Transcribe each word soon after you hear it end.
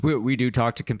We do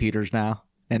talk to computers now,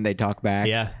 and they talk back.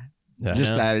 Yeah.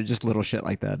 Just little shit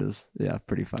like that is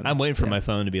pretty funny. I'm waiting for my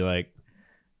phone to be like,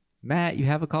 Matt, you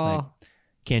have a call.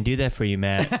 can't do that for you,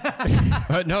 Matt.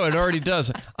 No, it already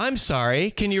does. I'm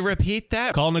sorry. Can you repeat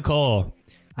that? Call Nicole.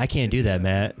 I can't do that,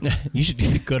 Matt. You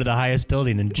should go to the highest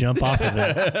building and jump off of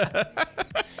it.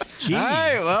 Jeez. All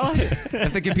right, well,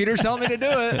 if the computer's telling me to do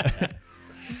it.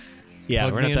 Yeah,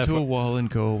 Plug we're me not into that a wall and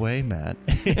go away, Matt.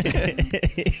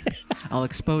 I'll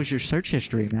expose your search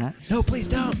history, Matt. No, please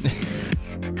don't.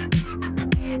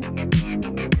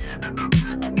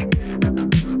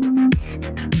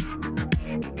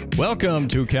 Welcome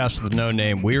to Cast with No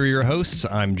Name. We're your hosts.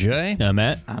 I'm Jay.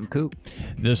 Matt. I'm Coop.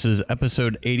 This is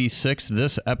episode 86.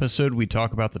 This episode, we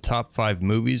talk about the top 5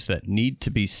 movies that need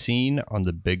to be seen on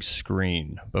the big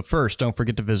screen. But first, don't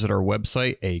forget to visit our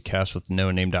website,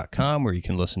 acastwithnoname.com, where you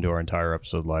can listen to our entire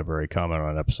episode library, comment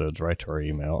on episodes, write to our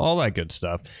email, all that good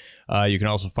stuff. You can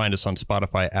also find us on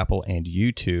Spotify, Apple, and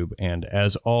YouTube. And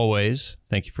as always,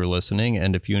 thank you for listening.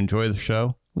 And if you enjoy the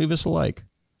show, leave us a like.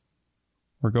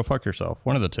 Or go fuck yourself.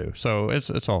 One of the two. So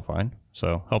it's all fine.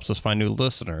 So helps us find new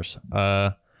listeners.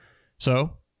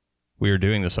 So we are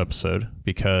doing this episode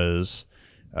because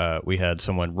we had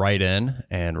someone write in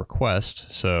and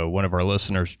request. So one of our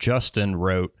listeners, Justin,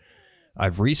 wrote,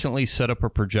 I've recently set up a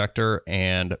projector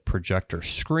and projector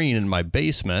screen in my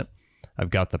basement.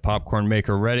 I've got the popcorn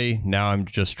maker ready. Now I'm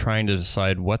just trying to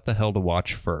decide what the hell to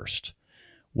watch first.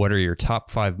 What are your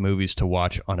top 5 movies to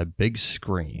watch on a big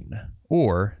screen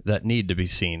or that need to be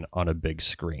seen on a big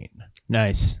screen?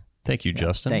 Nice. Thank you,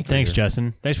 Justin. Thanks,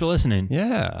 Justin. Thanks for listening.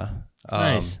 Yeah. It's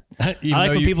nice. I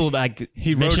like when people like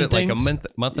he wrote mention it things. like a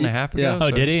month and a half ago. Yeah. Oh,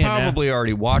 so did he? He's probably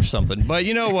already watched something. But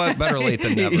you know what? Better late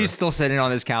than never. He's still sitting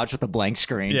on his couch with a blank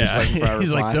screen. Yeah. Just waiting for a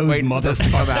He's like, reply, those waiting for this to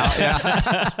come out.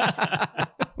 motherfuckers.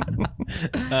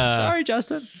 Yeah. Sorry,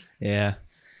 Justin. Yeah.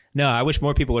 No, I wish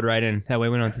more people would write in. That way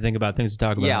we don't have to think about things to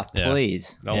talk about. Yeah,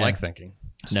 please. Don't Yeah. like thinking.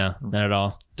 No, not at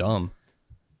all. Dumb.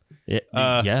 Yeah.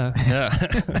 Yeah.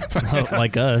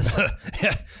 Like us. All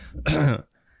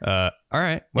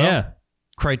right. Well, Yeah.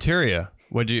 criteria.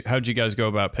 How'd you guys go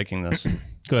about picking this?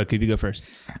 Go ahead. Could you go first?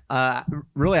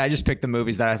 Really, I just picked the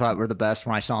movies that I thought were the best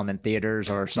when I saw them in theaters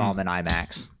or saw them in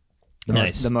IMAX.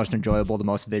 Nice. The most enjoyable, the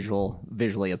most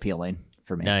visually appealing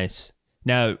for me. Nice.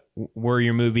 Now, were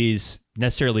your movies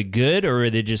necessarily good, or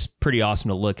were they just pretty awesome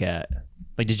to look at?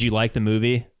 Like, did you like the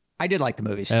movie? I did like the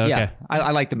movies. Oh, okay. Yeah, I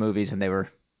like the movies, and they were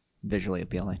visually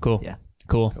appealing. Cool. Yeah.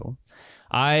 Cool.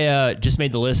 I just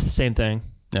made the list. Same thing.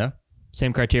 Yeah.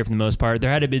 Same criteria for the most part. There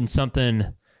had to have been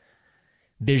something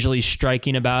visually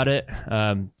striking about it.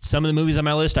 Some of the movies on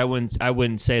my list, I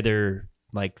wouldn't say they're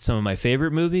like some of my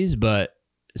favorite movies, but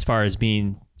as far as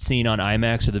being seen on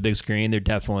IMAX or the big screen, they're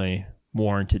definitely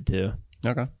warranted to.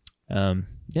 Okay.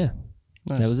 Yeah.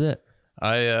 Nice. That was it.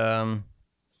 I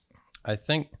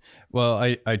think. Well,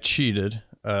 I cheated.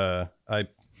 I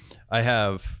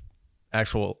have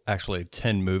actually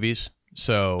 10 movies.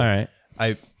 So All right.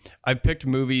 I picked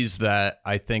movies that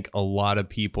I think a lot of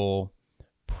people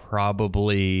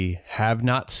probably have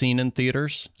not seen in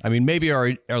theaters. I mean, maybe our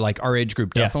age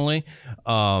group, Yeah. definitely.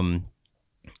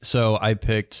 So I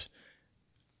picked,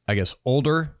 I guess,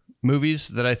 older movies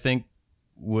that I think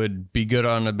would be good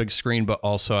on a big screen, but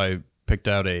also I picked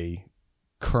out a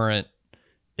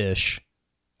current-ish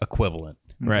equivalent,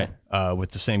 Right.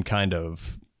 with the same kind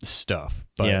of stuff.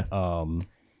 But, Yeah.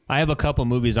 I have a couple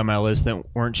movies on my list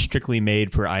that weren't strictly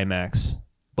made for IMAX,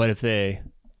 but if they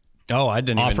Oh, I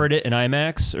didn't offered it in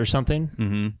IMAX or something,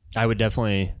 Mm-hmm. I would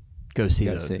definitely go see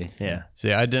Go those. see. Yeah.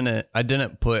 See, I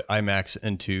didn't put IMAX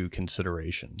into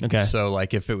consideration. Okay. So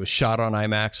like if it was shot on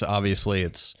IMAX, obviously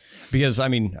it's because I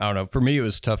mean, I don't know, for me it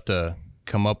was tough to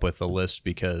come up with a list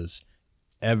because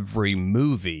every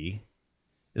movie,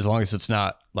 as long as it's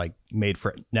not like made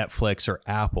for Netflix or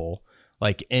Apple,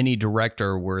 like any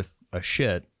director worth a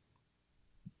shit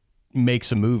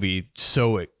makes a movie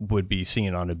so it would be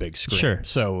seen on a big screen. Sure.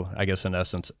 So I guess in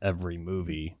essence, every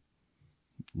movie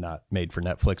not made for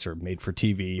Netflix or made for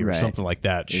TV or Right. something like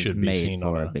that It's should be made seen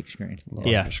on for a a big screen. larger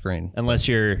Yeah. screen. Unless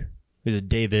who's it,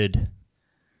 David?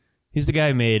 He's the guy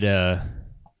who made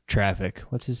Traffic.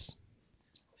 What's his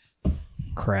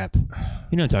crap? You know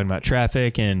what I'm talking about.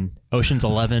 Traffic and Ocean's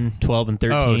 11, 12, and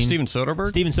 13. Oh, Steven Soderbergh?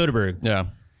 Steven Soderbergh. Yeah.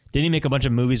 Didn't he make a bunch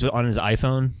of movies on his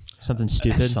iPhone? Something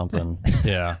stupid? Something.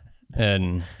 Yeah.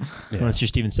 And yeah. Unless you're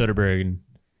Steven Soderbergh. And,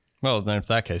 Well, then if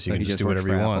that case, you So can he just just do works whatever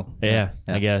for you Apple. want. yeah,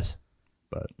 Yeah. I guess.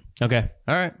 But Okay.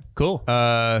 all right. Cool.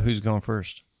 Who's going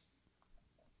first?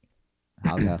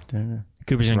 I'll go.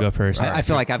 Cooper's gonna go first. I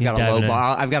feel like I've He's got a low diving in.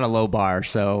 bar. I've got a low bar,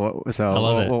 so I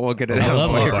love it. we'll get it. I out love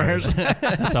of the low way bars. first.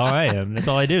 That's all I am. That's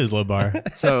all I do is low bar.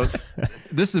 So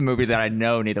this is a movie that I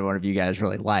know neither one of you guys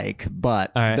really like,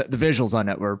 but All right. the visuals on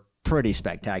it were pretty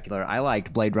spectacular. I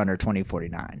liked Blade Runner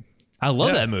 2049. I love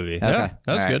Yeah. that movie. Okay. Yeah, that's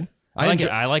All right. good. I like it.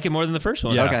 I like it more than the first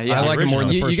one. Yeah. Okay, yeah, I like it more than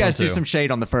the you first guys one, do too. some shade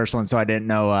on the first one, so I didn't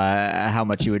know how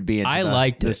much you would be into I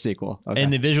liked the it. sequel. Okay.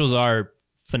 And the visuals are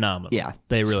phenomenal. yeah,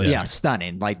 They really yeah, are.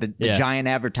 stunning. Like the Yeah. giant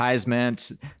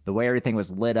advertisements, the way everything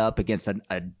was lit up against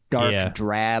a dark Yeah.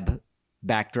 drab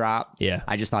backdrop. Yeah.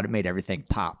 I just thought it made everything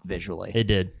pop visually. It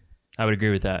did. I would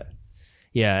agree with that.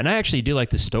 Yeah, and I actually do like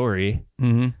the story.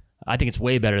 Mm-hmm. I think it's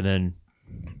way better than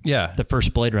Yeah. the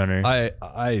first Blade Runner.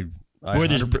 I where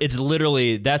it's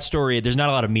literally that story. There's not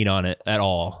a lot of meat on it at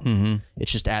all. Mm-hmm.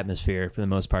 It's just atmosphere for the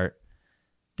most part.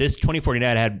 This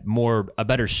 2049 had a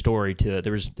better story to it.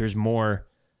 There's more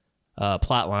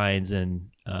plot lines, and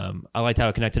I liked how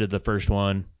it connected to the first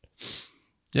one.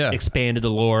 Yeah. Expanded the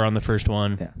lore on the first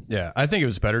one. Yeah. Yeah. I think it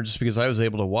was better just because I was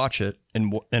able to watch it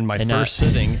in my And first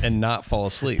sitting and not fall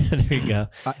asleep. There you go.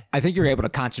 I think you're able to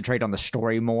concentrate on the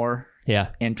story more Yeah.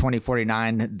 in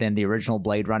 2049 than the original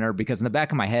Blade Runner, because in the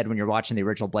back of my head when you're watching the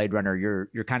original Blade Runner,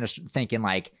 you're kind of thinking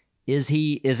like, is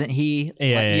he, isn't he?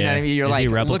 Yeah, Like, you know what I mean? You're Is he a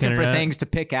like replicant looking or for not? things to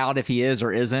pick out if he is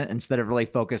or isn't, instead of really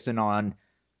focusing on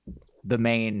the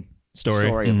main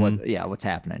Story. of what's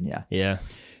happening. Yeah. Yeah.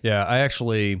 Yeah.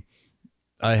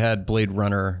 I had Blade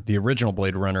Runner, the original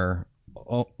Blade Runner,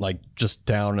 like just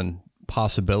down in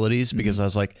possibilities because I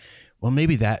was like, well,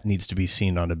 maybe that needs to be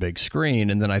seen on a big screen.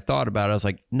 And then I thought about it. I was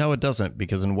like, no, it doesn't,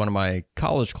 because in one of my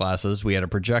college classes, we had a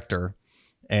projector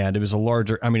and it was a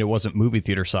larger, I mean, it wasn't movie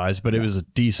theater size, but it was a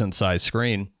decent sized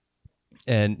screen.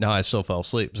 And now I still fell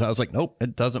asleep. So I was like, nope,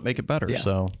 it doesn't make it better. Yeah.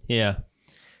 So Yeah.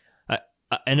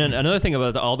 And then another thing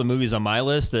about all the movies on my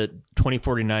list that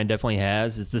 2049 definitely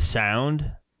has is the sound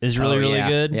is really, really yeah.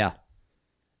 good. Yeah.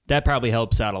 That probably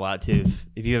helps out a lot too.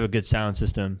 If you have a good sound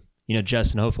system,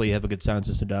 Justin, hopefully you have a good sound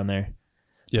system down there.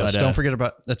 yes, But, don't forget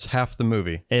about, that's half the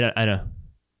movie. I know.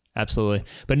 Absolutely.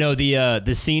 But no,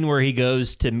 the scene where he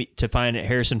goes to find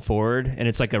Harrison Ford and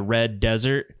it's like a red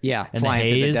desert. Yeah. And the Flying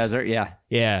through the haze. desert. Yeah.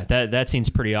 Yeah, that seems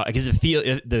pretty awesome because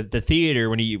the theater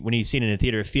when you see it in a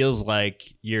theater, it feels like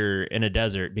you're in a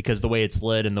desert because the way it's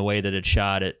lit and the way that it's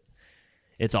shot,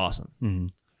 it's awesome. Mm-hmm.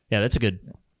 Yeah, that's a good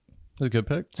That's a good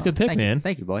pick. pick, Thank man. You.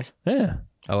 Thank you, boys. Yeah,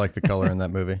 I like the color in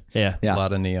that movie. yeah, Yeah. A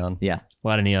lot of neon. Yeah. a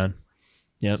lot of neon.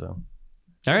 Yep. So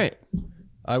All right,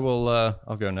 I will.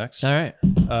 I'll go next. all right.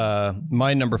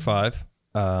 My number 5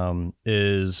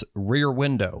 is Rear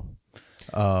Window,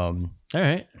 All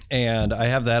right. and I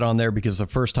have that on there because the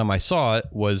first time I saw it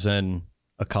was in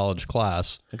a college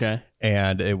class, Okay.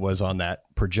 and it was on that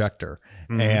projector,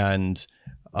 and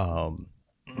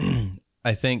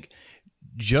I think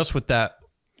just with that,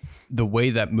 the way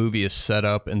that movie is set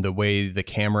up and the way the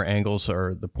camera angles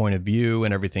are, the point of view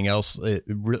and everything else,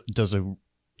 the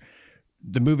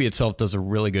movie itself does a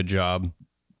really good job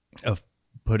of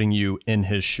putting you in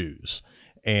his shoes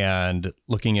and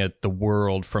looking at the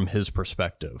world from his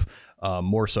perspective.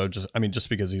 More so just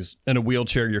because he's in a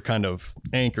wheelchair, you're kind of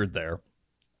anchored there,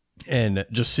 and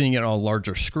just seeing it on a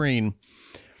larger screen,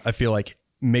 I feel like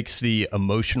makes the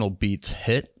emotional beats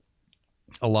hit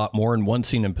a lot more. And one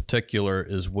scene in particular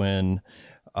is when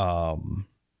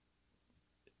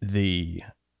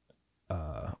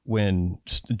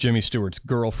Jimmy Stewart's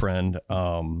girlfriend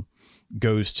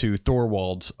goes to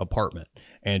Thorwald's apartment,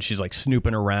 and she's like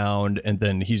snooping around, and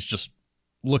then he's just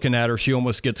looking at her. She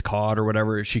almost gets caught or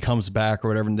whatever. She comes back or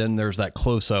whatever, and then there's that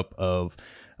close up of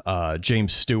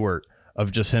James Stewart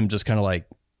of just him just kind of like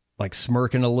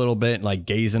smirking a little bit and like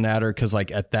gazing at her, because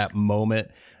like at that moment,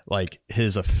 like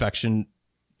his affection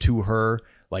to her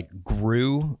like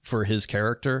grew for his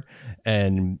character.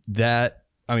 And that,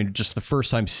 just the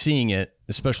first time seeing it,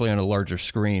 especially on a larger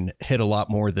screen, hit a lot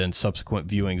more than subsequent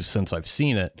viewings since I've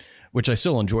seen it, which I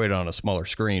still enjoyed on a smaller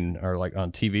screen or like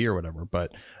on TV or whatever.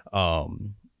 But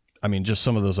just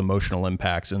some of those emotional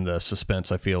impacts and the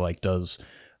suspense, I feel like does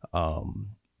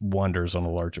wonders on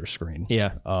a larger screen.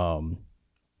 Yeah.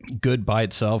 Good by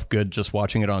itself, good just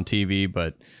watching it on TV,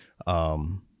 but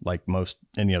like most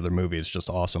any other movie, it's just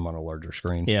awesome on a larger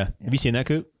screen. Yeah. Have you seen that,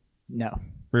 Coop? No.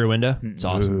 Rear Window? It's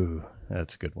awesome. Ooh,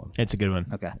 that's a good one. It's a good one.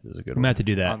 Okay. This is a good I'm going to one. have to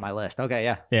do that. On my list. Okay.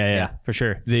 Yeah. Yeah, for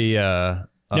sure. The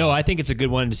No, I think it's a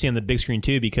good one to see on the big screen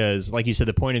too, because like you said,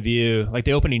 the point of view, like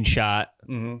the opening shot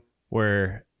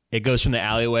where it goes from the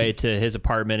alleyway to his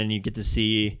apartment and you get to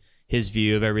see his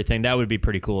view of everything. That would be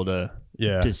pretty cool to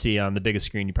see on the biggest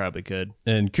screen you probably could.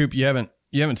 And Coop, you haven't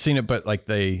seen it, but like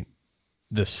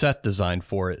the set design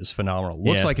for it is phenomenal.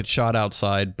 Looks Yeah. like it's shot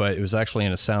outside, but it was actually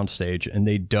in a soundstage, and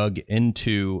they dug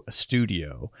into a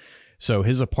studio. So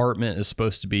his apartment is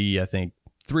supposed to be, I think,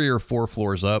 3 or 4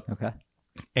 floors up. Okay.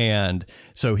 And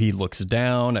so he looks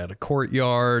down at a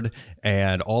courtyard,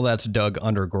 and all that's dug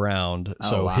underground. Oh,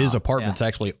 So wow. his apartment's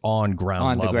actually on ground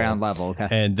On level. the ground level. Okay.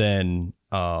 And then,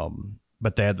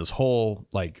 but they had this whole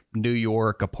like New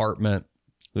York apartment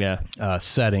Yeah.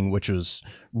 setting, which was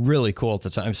really cool at the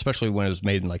time, especially when it was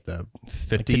made in like the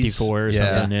 50s. Like 54 or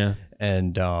something. Yeah.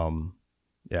 And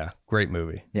yeah, great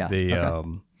movie. Yeah, The okay.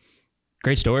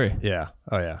 Great story. yeah.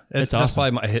 Oh yeah. It's That's awesome.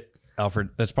 probably my hit, Alfred.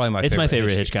 That's probably my It's favorite my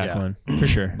favorite Hitchcock yeah, one for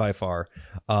sure. by far.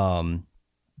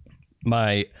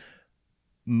 My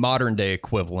modern day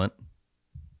equivalent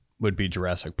would be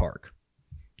Jurassic Park.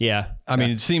 Yeah. I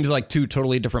mean, it seems like 2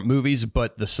 totally different movies,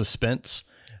 but the suspense,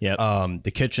 Yep.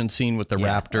 the kitchen scene with the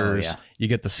Yeah. raptors, Oh, yeah. you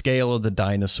get the scale of the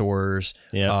dinosaurs.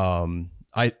 Yeah.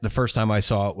 The first time I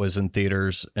saw it was in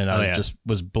theaters, and I yeah. just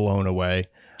was blown away.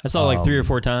 I saw it like 3 or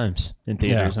 4 times in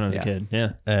theaters when I was yeah. a kid.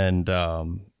 Yeah.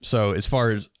 And so as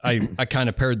far as I kind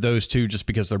of paired those two just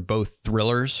because they're both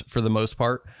thrillers for the most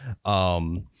part.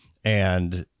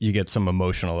 And you get some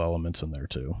emotional elements in there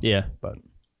too. Yeah. But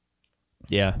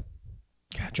Yeah.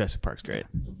 God, Jurassic Park's great.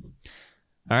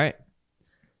 All right.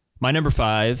 My number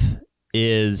 5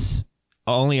 is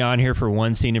only on here for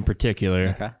one scene in particular.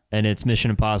 Okay. And it's Mission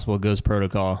Impossible Ghost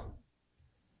Protocol.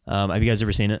 Have you guys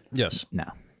ever seen it? yes. No.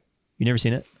 You never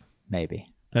seen it? Maybe.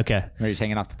 Okay. Are you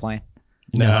hanging off the plane?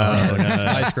 No, no.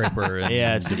 skyscraper in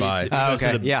Yeah, it's Dubai. It goes to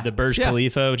okay. the, Yeah. the Burj Yeah.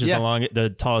 Khalifa, which is Yeah.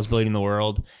 the tallest building in the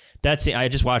world. I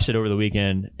just watched it over the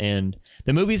weekend, and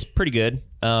the movie's pretty good.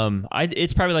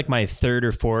 It's probably like my 3rd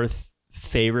or 4th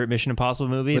favorite Mission Impossible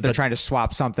movie. But they're but trying to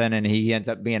swap something, and he ends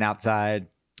up being outside,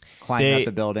 climbing up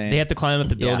the building. They have to climb up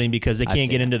the Yeah. building because they I've can't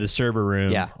get seen into the server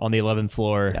room Yeah. on the 11th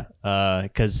floor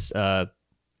because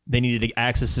they needed to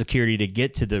access security to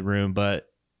get to the room, but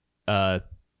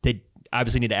they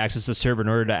obviously need to access the server in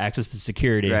order to access the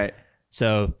security. Right.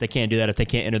 So they can't do that if they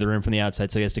can't enter the room from the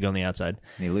outside, so he has to go on the outside.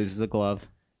 And he loses the glove.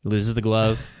 Loses the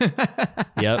glove.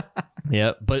 Yep.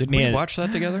 But Did man, we watch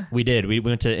that together? we did. We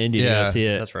went to India to Yeah, go see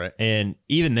it. that's right. And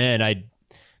even then,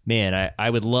 I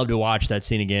would love to watch that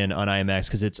scene again on IMAX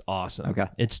because it's awesome. Okay.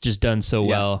 It's just done so Yeah.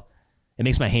 well. It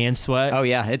makes my hands sweat. Oh,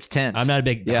 yeah. It's tense. I'm not a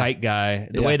big Yeah. height guy.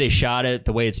 The Yeah. way they shot it,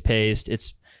 the way it's paced,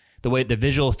 it's the way the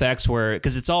visual effects were,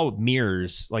 because it's all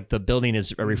mirrors. Like the building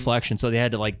is a reflection, so they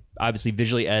had to like obviously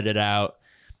visually edit out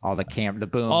all the the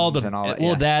booms all the and all that.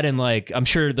 well yeah. that, and like I'm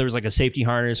sure there was like a safety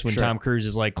harness when Sure. Tom Cruise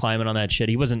is like climbing on that shit.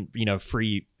 He wasn't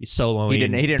free soloing. He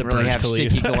didn't the really Burj have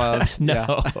Khalifa. sticky gloves.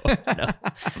 No, no.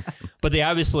 But they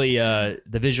obviously the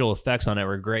visual effects on it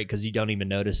were great because you don't even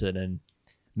notice it, and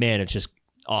man, it's just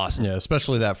awesome. Yeah,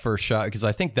 especially that first shot, because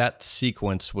I think that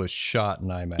sequence was shot in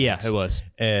IMAX. Yeah, it was.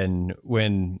 And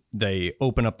when they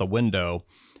open up the window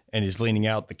and he's leaning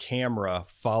out, the camera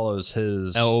follows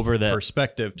his over the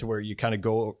perspective to where you kind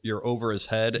of you're over his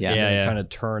head, Yeah. and Yeah, then yeah. kind of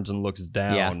turns and looks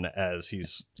down as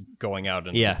he's going out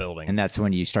into Yeah. the building. And that's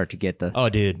when you start to get Oh,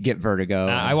 dude. get vertigo.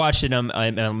 I watched it in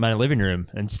my living room,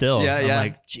 and still, Yeah, I'm yeah.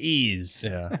 like, jeez.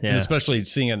 yeah. Yeah. And especially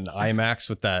seeing an IMAX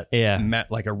with that, Yeah.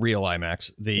 like a real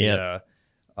IMAX. Yep.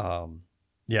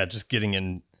 Just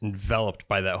getting enveloped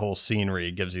by that whole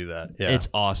scenery gives you that. Yeah, It's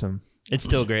awesome. It's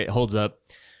still great. It holds up.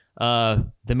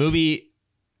 The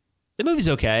movie's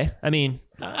okay. I mean,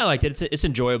 I liked it. It's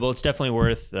enjoyable. It's definitely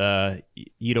worth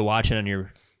you to watch it on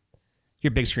your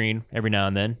big screen every now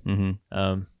and then.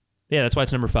 Mm-hmm. Yeah, that's why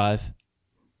it's number 5.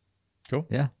 Cool.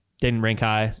 Yeah. Didn't rank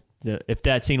high. If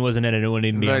that scene wasn't in it, it wouldn't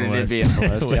even be on the Wouldn't list. be on the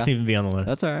list, It wouldn't yeah. even be on the list.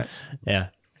 That's all right. Yeah,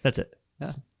 that's it.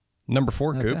 Number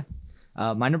 4, Coop. Okay.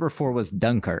 My number 4 was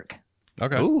Dunkirk.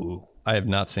 Okay. Ooh, I have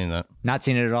not seen that. Not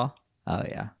seen it at all? Oh,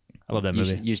 yeah. I love that You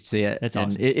movie. should, you should see it. It's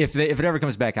and awesome. If it ever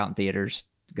comes back out in theaters,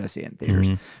 go see it in theaters.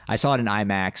 I saw it in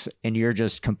IMAX, and you're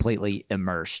just completely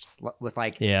immersed with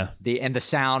like Yeah. the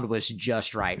sound was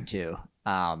just right too.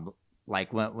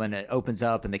 Like when it opens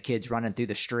up and the kid's running through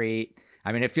the street.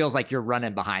 I mean, it feels like you're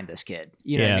running behind this kid.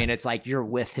 You know what I Yeah. mean? It's like you're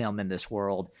with him in this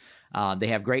world. They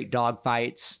have great dog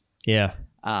fights. Yeah.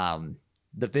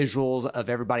 The visuals of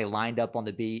everybody lined up on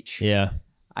the beach. Yeah.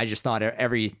 I just thought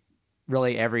every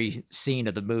scene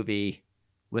of the movie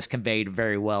was conveyed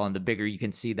very well, and the bigger you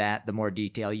can see that, the more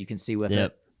detail you can see with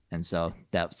Yep. it, and so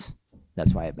that's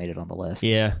why it made it on the list.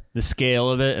 Yeah. The scale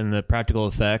of it and the practical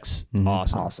effects,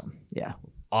 awesome. Awesome, yeah,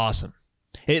 Awesome.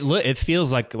 It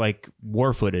feels like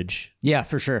war footage. yeah,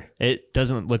 for sure. It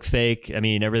doesn't look fake. I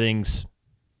mean, everything's.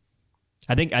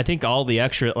 I think all the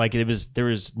extra there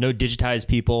was no digitized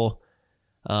people,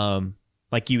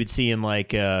 like you would see in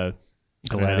like I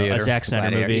don't know, a Gladiator. Zack Snyder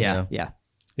Gladiator, movie. yeah, yeah.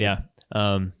 Yeah.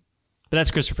 But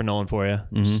that's Christopher Nolan for you.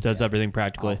 Just does everything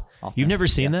practically. You've never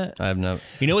seen that? I have no.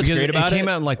 You know what's Because great about it? Came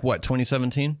out in like what,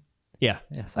 2017? Yeah.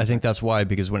 I think that's why,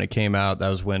 because when it came out, that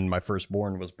was when my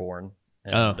firstborn was born.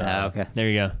 And, Okay. There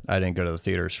you go. I didn't go to the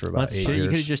theaters for about 8 You years.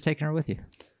 could have just taken her with you.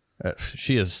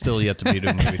 She is still yet to be to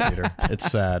a movie theater. It's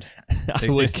sad.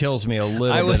 It kills me a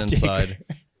little bit inside.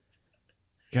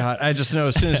 God, I just know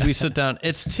as soon as we sit down,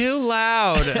 it's too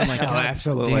loud. I'm like, God,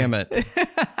 absolutely. damn it.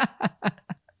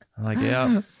 I'm like,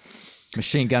 yeah.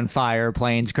 Machine gun fire,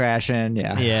 planes crashing.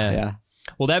 Yeah. Yeah.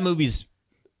 Well, that movie's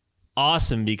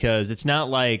awesome because it's not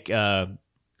like a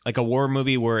war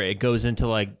movie where it goes into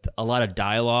like a lot of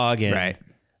dialogue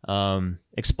and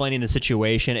explaining the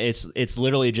situation. It's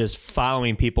literally just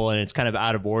following people, and it's kind of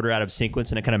out of order, out of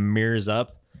sequence, and it kind of mirrors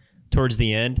up towards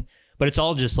the end. But it's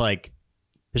all just like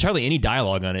there's hardly any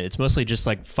dialogue on it. It's mostly just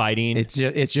like fighting. It's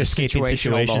just escaping situational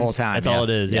situations the whole time. That's all it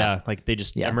is. Yeah. Like they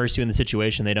just Yeah. immerse you in the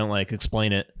situation. They don't like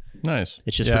explain it. Nice.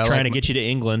 It's just Yeah, we're I trying like to get you to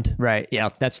England. Right. Yeah.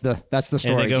 That's the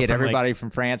story. go Get from, everybody from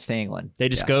France to England. They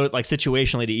just go like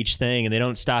situationally to each thing, and they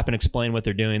don't stop and explain what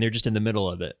they're doing. They're just in the middle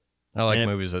of it. I like and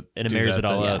it- movies that and it do mirrors that, it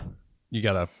all that up. You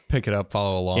got to pick it up,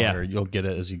 follow along, Yeah. or you'll get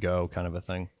it as you go kind of a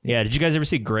thing. Yeah. Did you guys ever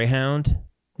see Greyhound?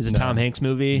 It's a No. Tom Hanks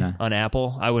movie No. on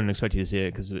Apple. I wouldn't expect you to see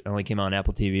it because it only came out on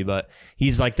Apple TV, but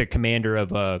he's like the commander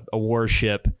of a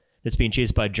warship that's being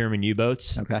chased by German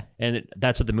U-boats. Okay. And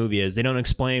that's what the movie is. They don't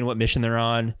explain what mission they're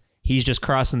on. He's just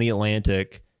crossing the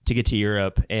Atlantic to get to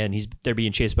Europe, and they're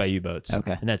being chased by U-boats.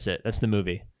 Okay. And that's it. That's the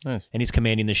movie. Nice. And he's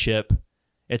commanding the ship.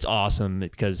 It's awesome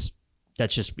because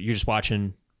you're just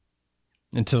watching,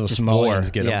 Until the Just Somalians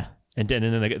war. get Yeah. them. and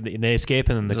then they escape,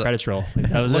 and then the credits roll.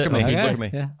 That was Look it. at me. Like, Look okay. at me.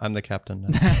 Yeah. I'm the captain.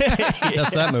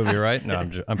 That's that movie, right? No,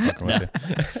 I'm fucking with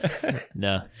you.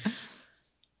 no.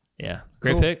 Yeah.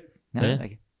 Great Cool. pick. No, Yeah.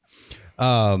 thank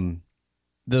you.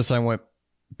 This I went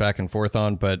back and forth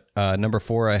on, but number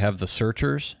 4, I have The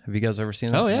Searchers. Have you guys ever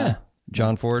seen that? Oh, yeah.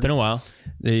 John Ford. It's been a while.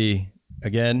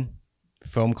 Again,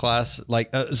 film class. Like,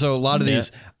 so a lot of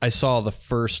these I saw the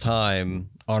first time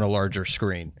on a larger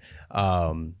screen.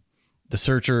 The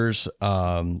Searchers,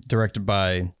 directed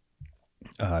by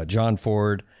John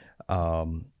Ford.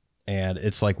 And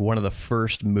it's like one of the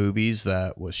first movies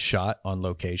that was shot on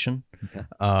location.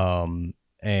 Okay.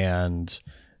 And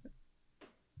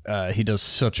he does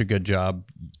such a good job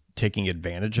taking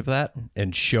advantage of that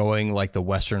and showing like the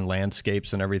Western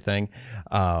landscapes and everything.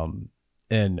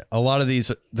 And a lot of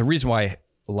these, the reason why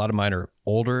a lot of mine are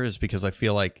older is because I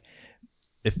feel like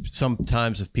if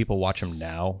people watch them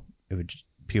now,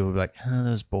 people would be like, oh, that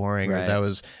was boring. Or Right. that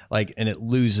was like, and it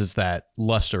loses that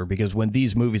luster because when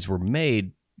these movies were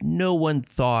made, no one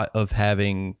thought of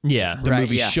having Yeah. the Right,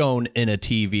 movie yeah. shown in a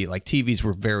TV. Like TVs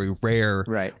were very rare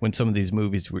Right. when some of these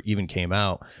movies even came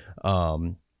out.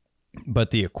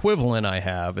 But the equivalent I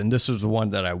have, and this was the one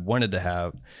that I wanted to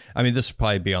have. I mean, this would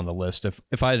probably be on the list.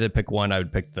 If I had to pick one, I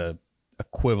would pick the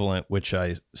equivalent, which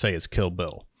I say is Kill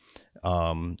Bill.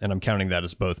 And I'm counting that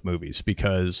as both movies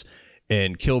because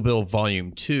in Kill Bill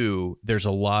Volume 2, there's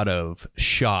a lot of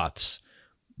shots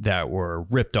that were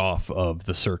ripped off of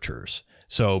The Searchers.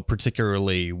 So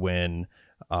particularly when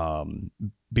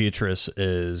Beatrice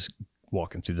is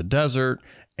walking through the desert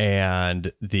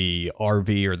and the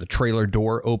RV or the trailer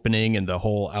door opening and the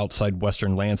whole outside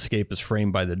Western landscape is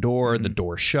framed by the door. The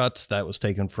door shuts. That was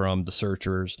taken from The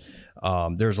Searchers.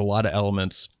 There's a lot of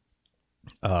elements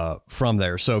from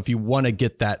there. So if you want to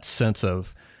get that sense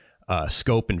of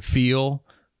scope and feel,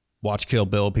 watch Kill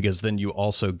Bill, because then you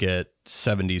also get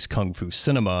 70s Kung Fu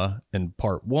cinema in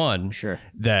part 1 Sure.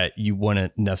 that you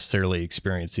wouldn't necessarily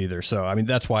experience either. So, I mean,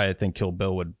 that's why I think Kill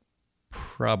Bill would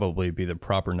probably be the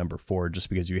proper number 4, just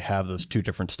because you have those two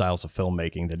different styles of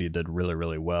filmmaking that he did really,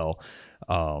 really well,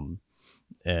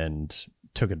 and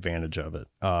took advantage of it.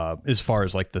 As far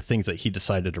as like the things that he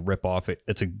decided to rip off,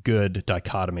 it's a good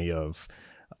dichotomy of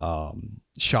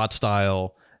shot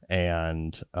style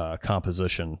and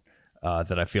composition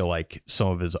that I feel like some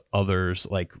of his others,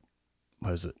 like,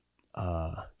 what is it?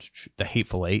 The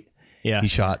Hateful Eight. Yeah. He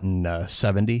shot in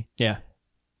 70, Yeah.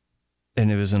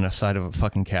 and it was in the side of a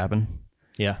fucking cabin.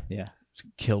 Yeah. Yeah.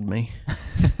 Killed me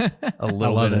a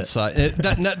little love bit it. inside.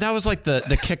 That was like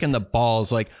the kick in the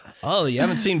balls. Like, oh, you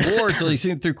haven't seen war until you've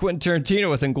seen it through Quentin Tarantino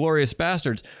with Inglourious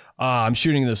Bastards. I'm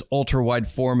shooting this ultra wide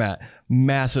format,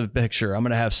 massive picture. I'm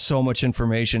going to have so much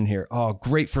information here. Oh,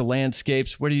 great for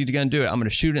landscapes. What are you going to do? I'm going to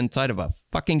shoot it inside of a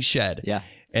fucking shed. Yeah.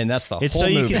 And that's the It's whole so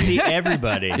you movie. can see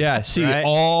everybody. Yeah, see right?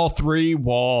 all 3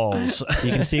 walls.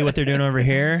 You can see what they're doing over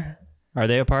here. Are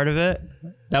they a part of it?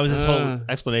 That was his whole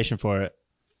explanation for it.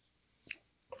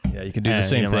 Yeah, you can do the Yeah,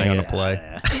 same you know, thing like, on a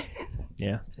play.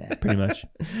 Yeah, pretty much.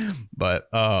 But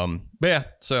yeah.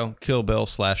 So Kill Bill /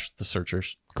 The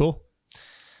Searchers. Cool.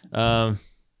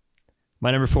 My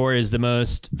number 4 is the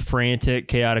most frantic,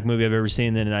 chaotic movie I've ever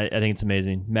seen, and I think it's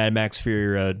amazing. Mad Max Fury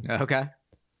Road. Okay.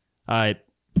 One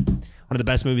of the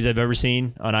best movies I've ever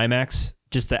seen on IMAX.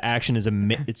 Just the action is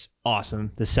it's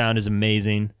awesome. The sound is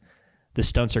amazing. The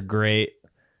stunts are great.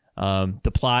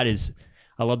 The plot is,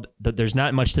 I love that there's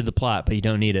not much to the plot, but you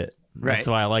don't need it. Right. That's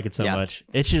why I like it so much.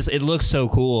 It's just, it looks so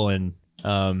cool, and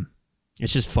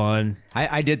it's just fun.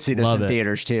 I did see this Love in it.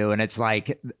 theaters too, and it's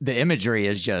like the imagery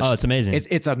is just Oh, it's amazing.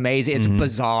 It's amazing. It's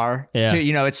bizarre. Yeah. Too.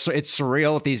 You know, it's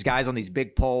surreal with these guys on these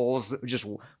big poles just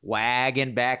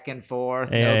wagging back and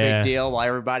forth. No Yeah. big deal, while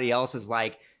everybody else is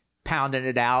like pounding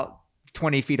it out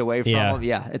 20 feet away from Yeah. them.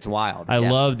 Yeah, it's wild. I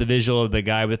Yeah. love the visual of the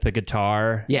guy with the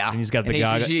guitar. Yeah, And he's got the and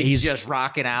goggles. He's just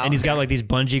rocking out, and he's got like these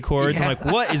bungee cords. Yeah. I'm like,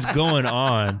 what is going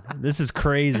on? This is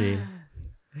crazy.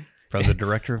 From the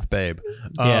director of Babe.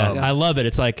 Yeah, I love it.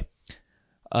 It's like,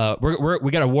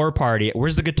 we got a war party.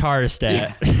 Where's the guitarist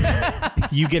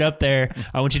at? You get up there.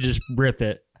 I want you to just rip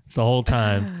it the whole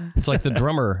time. It's like the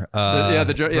drummer.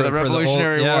 the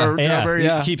Revolutionary War Yeah. drummer. He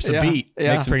Yeah, keeps the yeah. beat.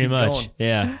 Yeah. Makes him Pretty keep much. going.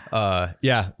 Yeah.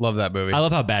 Yeah, love that movie. I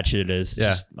love how bad shit it is. It's Yeah.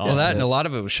 just Well, awesome. that and a lot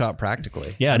of it was shot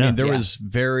practically. Yeah, I no. mean, there Yeah. was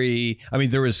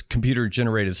there was computer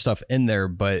generated stuff in there,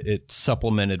 but it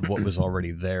supplemented what was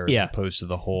already there as Yeah. opposed to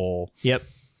the whole. Yep.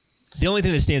 The only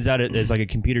thing that stands out as like a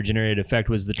computer generated effect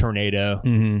was the tornado.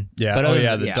 Yeah. But Oh, other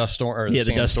yeah. than- The yeah. dust storm or the, Yeah,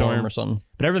 the dust sandstorm storm. or something.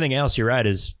 But everything else, you're right, it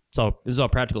was all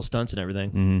practical stunts and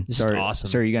everything. It's just awesome.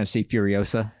 So are you going to see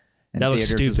Furiosa? in That looks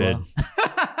theaters as stupid.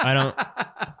 well? I don't.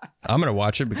 I'm gonna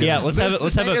watch it because Yeah, let's have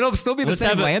It'll still be the let's same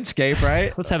have a- landscape,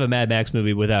 right? Let's have a Mad Max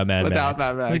movie without Mad Without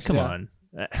Max. Mad Max, Like, come yeah. on.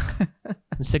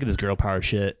 I'm sick of this girl power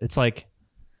shit. It's like,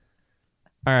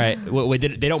 all right, wait,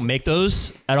 they don't make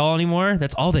those at all anymore?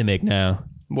 That's all they make now.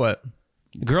 what?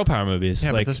 Girl power movies.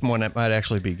 Yeah, like, but this one it might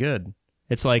actually be good.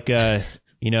 it's like,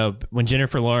 when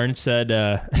Jennifer Lawrence said,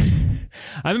 I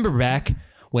remember back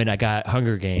when I got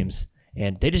Hunger Games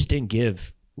and they just didn't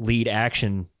give lead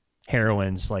action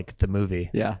heroines like the movie.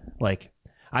 Yeah. Like,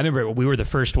 I remember we were the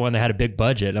first one that had a big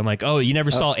budget. I'm like, oh, you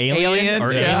never saw Alien Alien?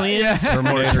 or Yeah. Aliens Yeah.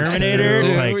 or Terminator?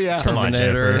 Two, Like, yeah. come on,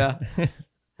 Terminator. Jennifer.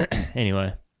 Yeah.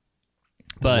 Anyway,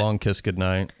 But Long Kiss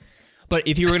Goodnight. but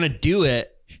if you were gonna do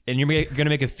it and you're gonna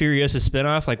make a Furiosa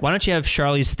spinoff, like, why don't you have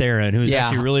Charlize Theron, who's Yeah.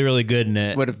 actually really, really good in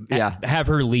it? Have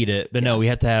her lead it. But no, we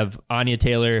have to have Anya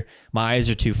Taylor. My eyes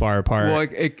are too far apart.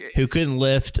 Well, who couldn't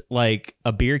lift like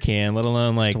a beer can, let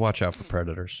alone like. To watch out for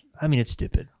predators. I mean, it's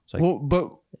stupid.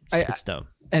 but It's dumb.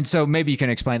 and so maybe you can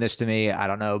explain this to me. I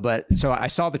don't know, but so I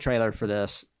saw the trailer for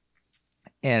this,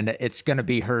 and it's going to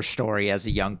be her story as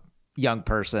a young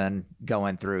person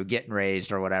going through getting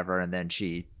raised or whatever, and then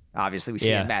she obviously we see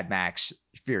Yeah. in Mad Max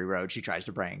Fury Road she tries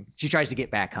to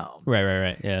get back home.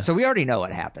 Right. Yeah. So we already know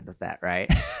what happened with that, right?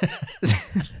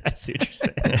 I see what you're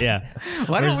saying. Yeah.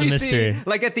 Why Where's don't the we mystery? see,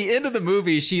 like at the end of the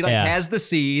movie, she like Yeah. has the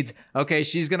seeds. Okay,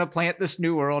 she's gonna plant this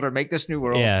new world or make this new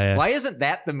world. Yeah. Why isn't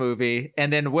that the movie?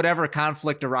 And then whatever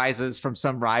conflict arises from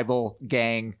some rival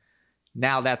gang,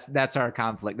 now that's our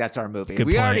conflict. That's our movie. Good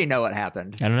We point. already know what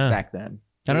happened. I don't know. back then.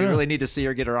 I don't we know. really need to see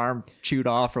her get her arm chewed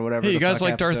off or whatever. Hey, you the guys fuck like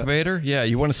happened Darth to it. Vader? Yeah,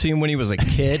 you want to see him when he was a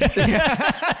kid?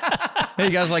 Hey, you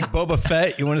guys like Boba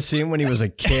Fett? You want to see him when he was a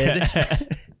kid?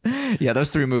 Yeah, those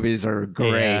three movies are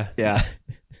great. Yeah.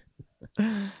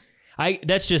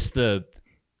 That's just the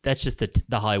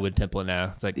Hollywood template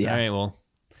now. It's like, Yeah. all right,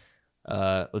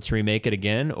 well, let's remake it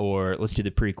again, or let's do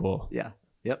the prequel. Yeah.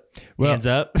 Yep. Well- Hands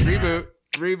up.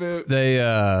 Reboot. They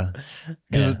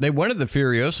because Yeah. they wanted the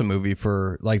Furiosa movie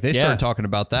for like they started talking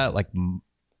about that like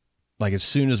as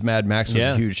soon as Mad Max was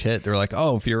Yeah. a huge hit, they're like,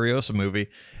 oh, Furiosa movie,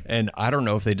 and I don't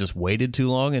know if they just waited too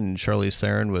long and Charlize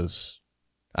Theron was.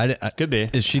 I Could be.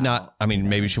 Is she not? I mean,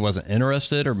 maybe she wasn't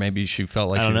interested, or maybe she felt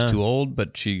like I she don't was know. too old.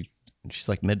 But she's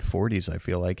like mid 40s. I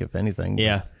feel like, if anything.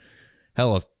 Yeah.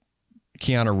 Hell, if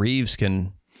Keanu Reeves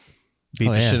can beat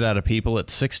Oh, the yeah. shit out of people at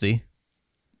 60,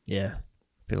 Yeah.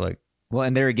 I feel like. Well,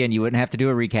 and there again, you wouldn't have to do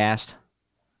a recast.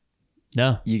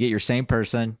 No. You get your same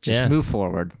person. Just Yeah. move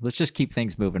forward. Let's just keep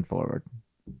things moving forward.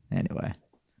 Anyway.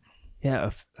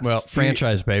 Yeah. Well,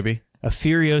 franchise, baby. A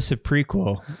Furiosa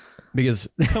prequel. Because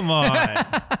Come on.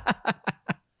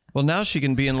 well, now she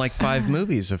can be in like 5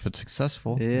 movies if it's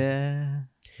successful. Yeah.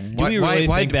 Do we really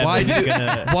think that movie's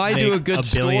gonna why do a make good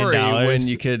 $1 billion? story when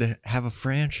you could have a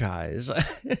franchise?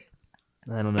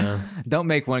 I don't know. Don't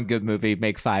make one good movie.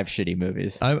 Make 5 shitty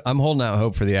movies. I'm holding out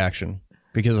hope for the action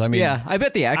because I mean, Yeah, I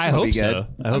bet the action I will be hope good. so.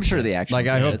 I I'm hope sure so. the action. like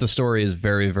will I be hope good. the story is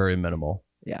very, very minimal.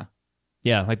 Yeah,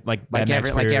 Yeah, like Mad Max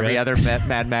every Fury other Road.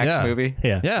 Mad Max Yeah. movie.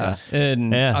 Yeah. Yeah,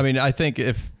 and Yeah. I mean, I think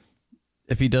if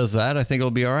if he does that, I think it'll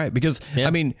be all right. Because Yeah.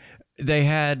 I mean, they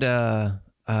had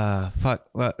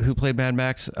who played Mad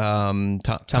Max? Tom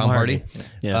Hardy.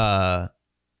 Yeah.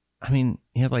 I mean,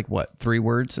 he had like what 3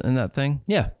 words in that thing,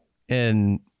 Yeah.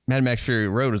 and Mad Max Fury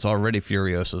Road was already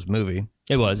Furiosa's movie,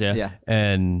 It was. Yeah. Yeah.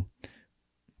 and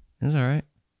it was all right.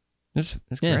 It's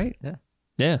Yeah. great.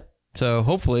 Yeah. So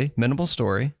hopefully, minimal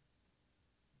story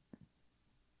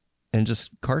and just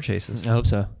car chases. I hope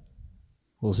so.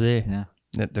 We'll see. Yeah.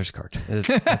 There's car chases.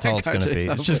 That's all it's Car going to chase.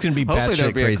 be. It's just going to be Hopefully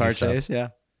there'll batshit be a crazy car stuff. chase. Yeah.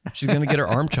 She's going to get her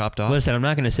arm chopped off. Listen, I'm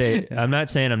not going to say. I'm not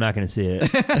saying I'm not going to see it.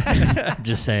 I'm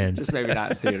just saying. Just maybe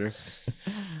not in theater.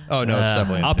 Oh no, it's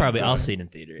definitely. I'll see it in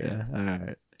theater.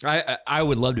 Yeah. All right. I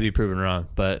would love to be proven wrong,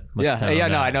 but most of the time Yeah.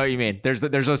 I'm No, not. I know what you mean. There's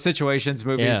those situations,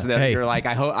 movies Yeah. that Hey. you're like,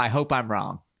 I hope I'm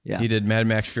wrong. Yeah. He did Mad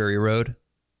Max Fury Road,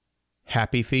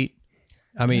 Happy Feet.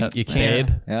 I mean, you can't.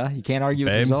 Babe. Yeah. You can't argue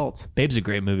with Babe? results. Babe's a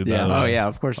great movie. By Yeah. the way. Oh yeah.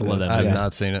 Of course. I it love is. that I've movie.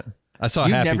 not seen it. I saw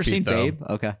You've Happy never Feet seen though. Babe?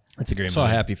 Okay. That's a great Saw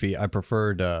movie. Happy Feet. I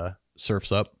preferred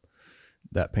Surfs Up,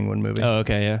 that Penguin movie. Oh,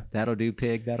 okay, yeah, That'll do,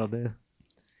 pig. That'll do.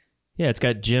 yeah. It's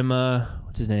got Jim.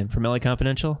 What's his name from LA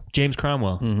Confidential? James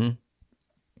Cromwell Mm-hmm.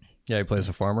 Yeah, he plays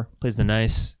a farmer. plays the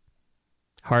nice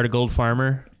heart of gold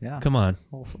farmer. Yeah. Come on,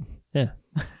 Wholesome. yeah.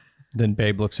 Then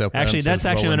Babe looks up. at him, Actually, that's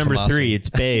says, actually the "Roland number Tomasi." 3. It's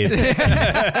Babe.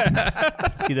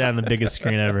 See that on the biggest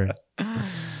screen ever.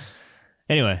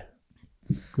 Anyway,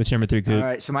 what's your number 3, Coop? All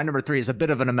right. So my number 3 is a bit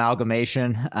of an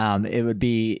amalgamation. It would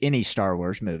be any Star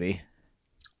Wars movie.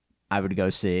 I would go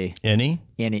see Any?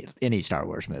 any Star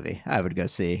Wars movie. I would go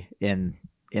see in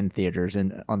theaters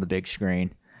and on the big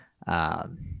screen.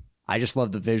 I just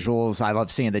love the visuals. I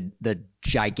love seeing the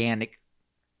gigantic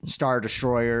Star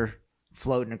Destroyer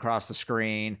floating across the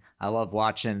screen. I love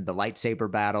watching the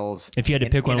lightsaber battles. If you had to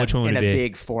pick one, which one would in it a be?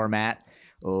 big format?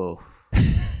 Oh,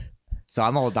 so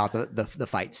I'm all about the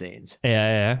fight scenes.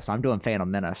 Yeah. So I'm doing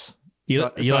Phantom Menace. You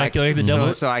like the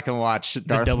double- so I can watch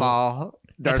Darth double- Maul.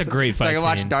 That's a great So I fight can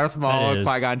watch scene. Darth Maul, That is.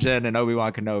 Qui-Gon Jinn, and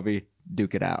Obi-Wan Kenobi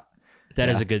duke it out. That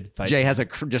is a good fight. Jay scene. has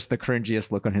just the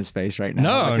cringiest look on his face right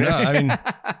now. No. I mean,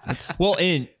 Well,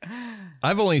 in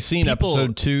I've only seen People-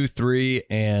 episode 2, 3,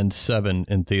 and 7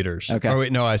 in theaters. Okay. Oh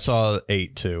wait, no, I saw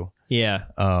 8 too. yeah.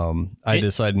 I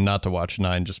decided not to watch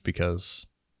 9 just because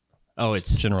Oh,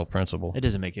 it's general principle. it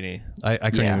doesn't make any. I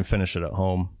couldn't Yeah. even finish it at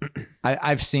home.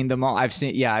 I've seen them all. I've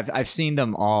seen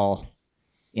them all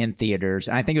in theaters.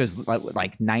 And I think it was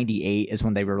like 98 is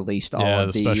when they released all Yeah,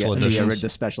 of the special editions. the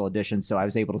special editions. So I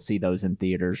was able to see those in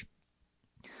theaters.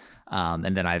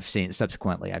 And then I've seen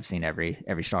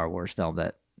every Star Wars film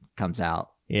that comes out.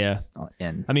 Yeah.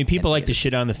 In I mean, people in like to theaters.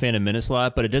 shit on the Phantom Menace a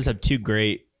lot, but it does have 2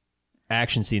 great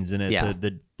action scenes in it. Yeah.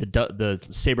 The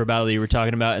saber battle that you were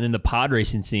talking about, and then the pod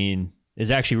racing scene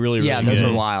is actually really Yeah, really those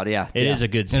good. are wild. Yeah, It is a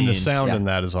good scene. And the sound Yeah. in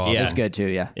that is awesome. Yeah. It's good too.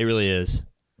 Yeah. It really is.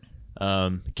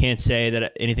 Can't say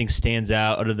that anything stands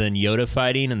out other than Yoda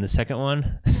fighting in the second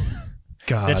one.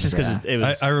 God. That's just because it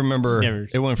was. I remember never-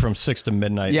 it went from 6 to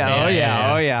midnight. Yeah. Yeah, Oh yeah.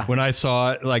 yeah. Oh yeah. When I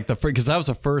saw it, like because that was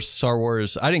the first Star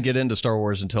Wars. I didn't get into Star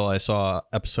Wars until I saw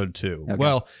episode 2. Okay.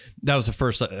 Well, that was the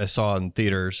first I saw in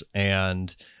theaters,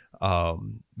 and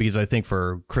because I think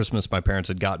for Christmas my parents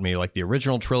had gotten me like the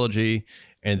original trilogy,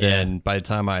 and then by the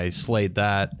time I slayed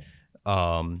that,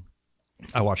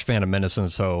 I watched Phantom Menace,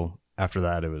 and so after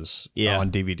that it was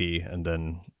on DVD, and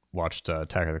then watched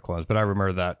Attack of the Clones. But I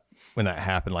remember that when that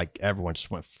happened, like everyone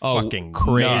just went fucking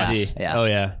crazy. nuts. Yeah. Oh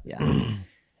yeah. Yeah.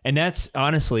 And that's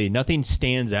honestly nothing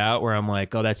stands out where I'm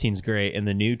like, oh, that scene's great. In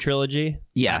the new trilogy,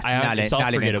 Yeah. it's all not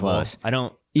even forgettable. close. I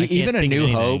don't can't Even A think of New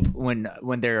anything. Hope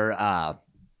when they're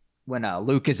when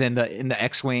Luke is in the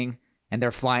X-wing and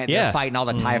they're flying, Yeah. they're fighting all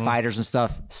the TIE fighters and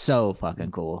stuff. So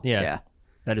fucking cool. Yeah.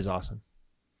 That is awesome.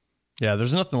 Yeah,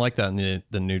 there's nothing like that in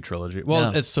the new trilogy.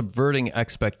 Well, No. it's subverting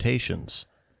expectations.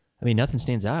 I mean, nothing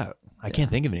stands out. I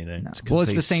can't think of anything. Well, it's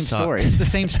they the same suck. story. It's the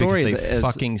same story Because as, they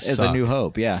fucking as A suck. New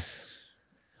Hope. Yeah.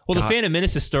 Well, the Phantom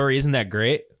Menace's story isn't that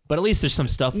great, but at least there's some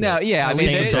stuff. No. that Yeah. I mean,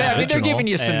 stands out. they're original. giving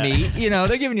you some Yeah. meat. You know,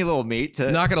 they're giving you a little meat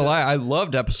to. Not gonna lie, I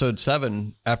loved episode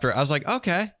 7. After I was like,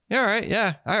 okay, yeah, all right,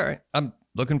 yeah, all right. I'm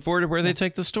looking forward to where they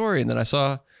take the story, and then I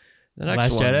saw the next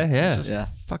Last one. Jedi, It's yeah. just Yeah.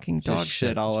 fucking dog Just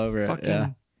shit all It's over it, fucking- yeah.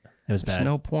 It was There's bad.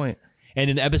 no point. And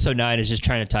in episode 9 is just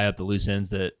trying to tie up the loose ends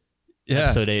that Yeah,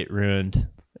 episode 8 ruined.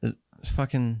 it's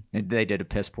fucking. They did a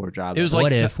piss poor job. It was What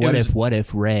like if what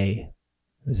if Rey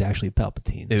was actually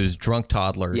Palpatine? it was drunk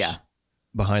toddlers. Yeah.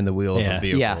 behind the wheel of Yeah. a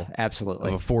vehicle. Yeah. Of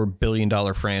Absolutely. a $4 billion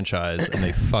franchise, and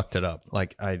they fucked it up.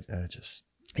 Like I just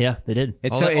Yeah, they did.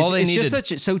 It's All so, they- all they it's needed-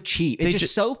 just so cheap. It's They just ju-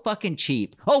 so fucking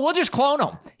cheap. Oh, we'll just clone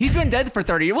him. He's been dead for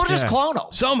 30 years. We'll just clone him.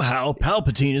 Somehow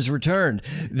Palpatine has returned.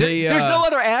 There's no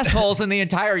other assholes in the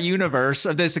entire universe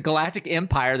of this galactic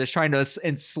empire that's trying to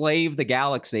enslave the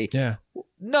galaxy. Yeah.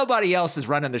 Nobody else is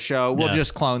running the show. We'll No.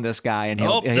 just clone this guy and he'll,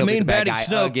 Oh, he'll the be main the bad baddie guy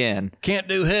Snoke again. can't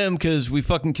do him because we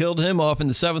fucking killed him off in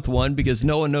the 7th one because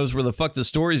no one knows where the fuck the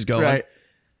story's going. Right.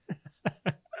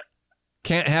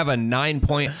 Can't have a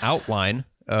 9-point outline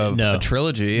of No. a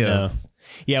trilogy No. of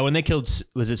Yeah, when they killed,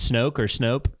 was it Snoke or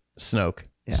Snope? Snoke.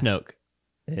 Yeah. Snoke.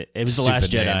 It was the Last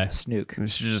Stupid name. Jedi. Snook. It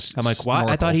was just I'm like, why?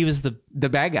 I thought he was the. The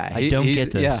bad guy. I don't He's-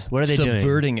 get this. Yeah. What are they doing?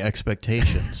 subverting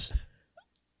expectations.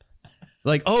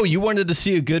 Like, oh, you wanted to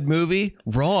see a good movie?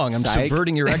 Wrong. I'm Psych.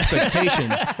 subverting your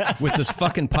expectations with this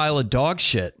fucking pile of dog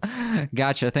shit.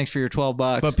 Gotcha. Thanks for your $12.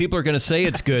 But people are going to say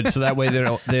it's good, so that way they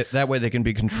don't. That way they can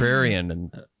be contrarian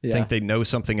and Yeah. think they know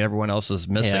something everyone else is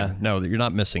missing. Yeah. No, you're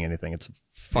not missing anything. It's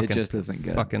fucking. it just isn't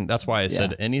good. Fucking. That's why I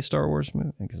said any Star Wars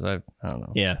movie because I don't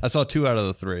know. Yeah. I saw 2 out of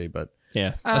the 3, but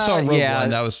Yeah. I saw Rogue yeah.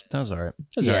 One. That was all right.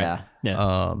 That's all right. Yeah.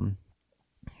 Yeah.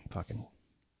 Fucking.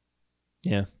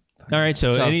 Yeah. All right.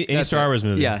 So, So, any that's Star it. Wars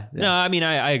movie? Yeah. No, I mean,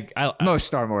 I Most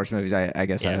Star Wars movies, I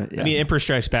guess. yeah. I mean, Emperor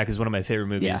Strikes Back is one of my favorite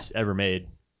movies ever made.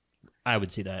 I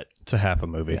would see that. It's a half a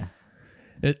movie.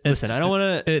 Yeah. Listen, I don't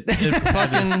want to. It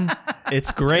fucking.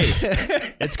 It's great.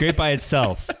 It's great by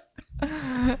itself.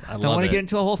 I don't love want it. to get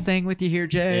into a whole thing with you here,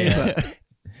 Jay. Yeah. But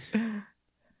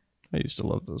I used to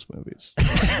love those movies.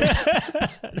 I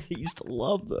used to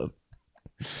love them.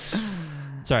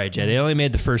 Sorry, Jay. They only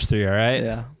made the first 3. All right.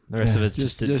 yeah, The rest of it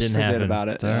just didn't forget happen. about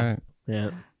it. All right. Yeah.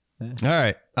 All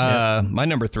right. My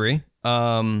number 3.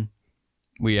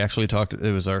 We actually talked.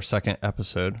 It was our second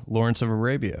episode. Lawrence of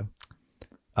Arabia.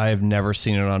 I have never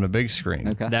seen it on a big screen.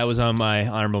 Okay. That was on my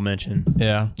honorable mention.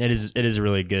 Yeah. It is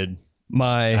really good.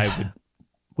 My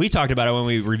We talked about it when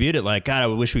we reviewed it. Like, God, I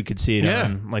wish we could see it Yeah.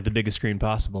 on like the biggest screen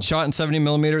possible. shot in 70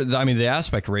 millimeter. I mean, the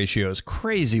aspect ratio is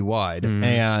crazy wide,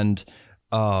 and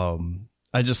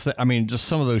I just just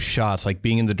some of those shots, like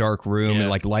being in the dark room Yeah. and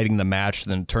like lighting the match,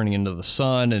 then turning into the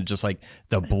sun, and just like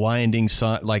the blinding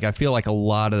sun. Like I feel like a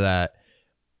lot of that,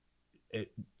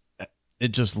 it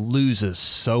just loses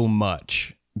so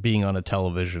much being on a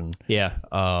television. Yeah.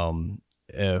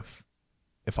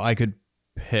 If I could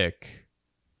pick,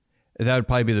 that would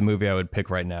probably be the movie I would pick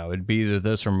right now. It'd be either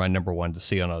this or my number 1 to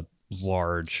see on a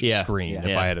large screen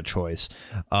if I had a choice.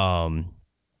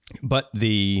 But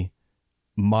the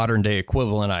modern day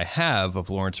equivalent I have of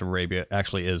Lawrence of Arabia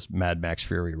actually is Mad Max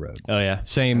Fury Road. Oh yeah.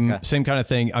 Same kind of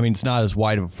thing. I mean, it's not as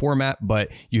wide of a format, but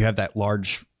you have that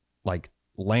large like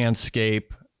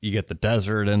landscape. You get the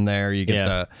desert in there. You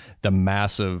get the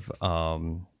massive.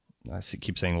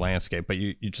 Keep saying landscape, but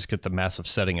you just get the massive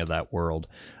setting of that world,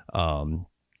 and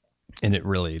it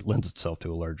really lends itself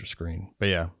to a larger screen. But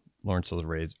yeah, Lawrence of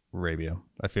Arabia.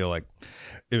 I feel like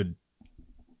it would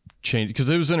change because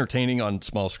it was entertaining on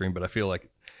small screen, but I feel like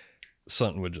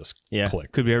something would just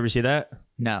click. Could we ever see that?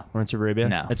 No. Lawrence of Arabia?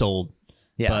 No. It's old.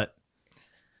 Yeah.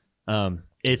 But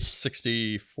it's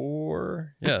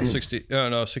 64. Yeah, 60. Oh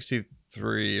no,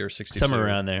 63 or 62. somewhere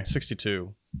around there.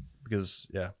 62, because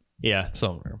Yeah.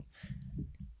 somewhere.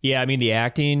 Yeah, I mean the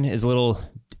acting is a little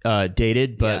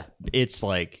dated, but it's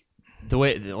like the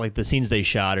way like the scenes they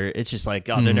shot are it's just like,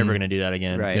 oh, they're never gonna do that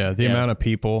again. Right. Yeah, the amount of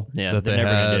people that they're they never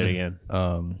had. gonna do it again.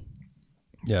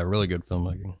 Yeah, really good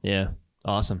filmmaking. Yeah.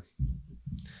 Awesome.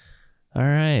 All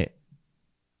right.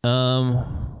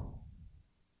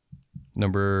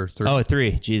 Number 13. Oh,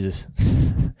 3. Jesus.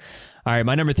 All right,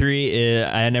 my number 3 is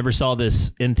I never saw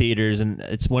this in theaters, and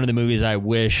it's one of the movies I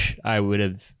wish I would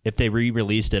have. If they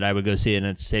re-released it, I would go see it. And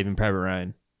it's Saving Private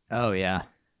Ryan. Oh yeah.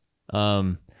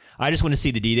 I just want to see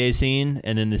the D-Day scene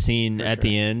and then the scene at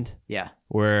the end Yeah.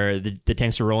 where the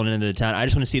tanks are rolling into the town. I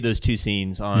just want to see those 2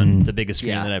 scenes on the biggest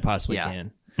screen Yeah. that I possibly Yeah.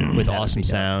 can with awesome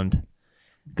sound,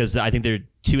 because I think they're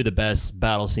 2 of the best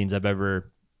battle scenes that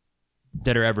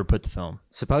are ever put to film.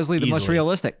 Supposedly the most Easily.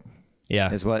 realistic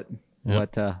Yeah. is what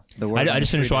the word. I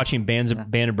just finished watching Band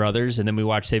of Brothers, and then we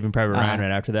watched Saving Private Ryan right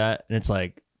after that, and it's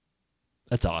like,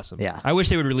 that's awesome. Yeah. I wish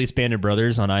they would release Band of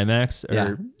Brothers on IMAX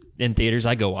or in theaters.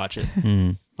 I'd go watch it.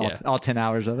 all 10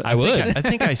 hours of it. I would. I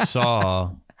think I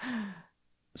saw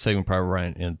Saving Private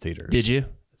Ryan in theaters. Did you?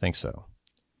 I think so.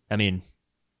 I mean,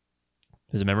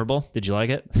 was it memorable? Did you like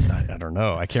it? I don't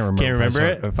know. I can't remember. Can't remember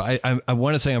it? If I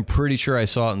want to say I'm pretty sure I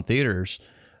saw it in theaters,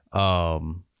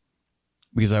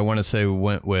 because I want to say I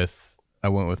went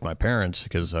with my parents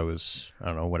because I was, I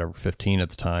don't know, whatever, 15 at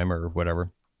the time or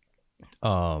whatever.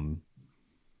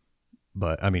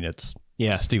 But I mean, it's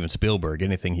Yeah. Steven Spielberg.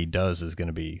 Anything he does is going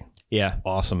to be Yeah.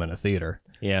 awesome in a theater.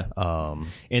 Yeah.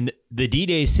 And the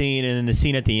D-Day scene and then the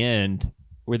scene at the end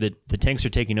where the tanks are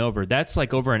taking over, that's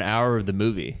like over an hour of the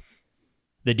movie.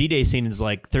 The D-Day scene is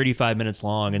like 35 minutes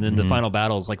long, and then the final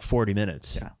battle is like 40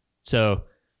 minutes. Yeah. So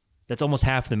that's almost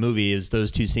half the movie is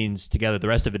those two scenes together. The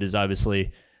rest of it is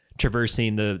obviously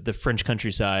traversing the French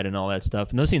countryside and all that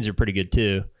stuff. And those scenes are pretty good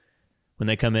too. When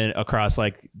they come in across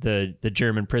like the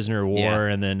German prisoner of war,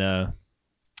 and then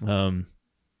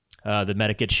the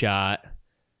medic gets shot.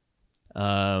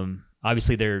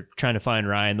 Obviously they're trying to find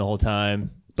Ryan the whole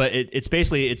time, but it's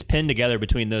basically it's pinned together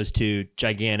between those two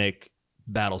gigantic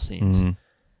battle scenes.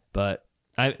 But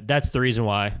that's the reason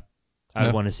why I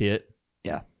would want to see it.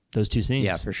 Yeah. Those two scenes.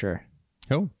 Yeah, for sure.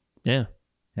 Cool. Yeah.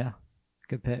 Yeah.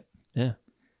 Good pick. Yeah.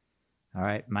 All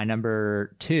right. My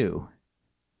number 2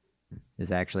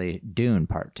 is actually Dune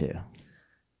Part 2.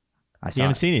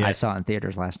 haven't seen it yet. I saw it in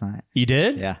theaters last night. You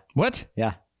did? Yeah. What?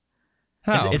 Yeah.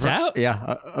 How? It's out?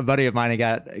 Yeah. A buddy of mine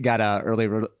got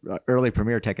early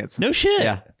premiere tickets. No shit.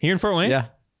 Yeah. Here in Fort Wayne? Yeah.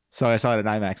 So I saw it at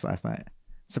IMAX last night.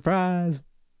 Surprise.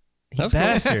 That's cool.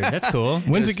 Bastard. That's cool.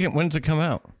 When's it come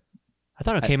out? I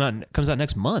thought it comes out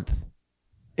next month.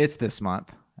 It's this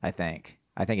month, I think.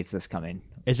 I think it's this coming.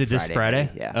 Is it this Friday?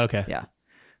 maybe. Yeah. Okay. Yeah.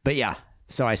 But yeah,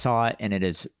 so I saw it and it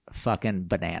is fucking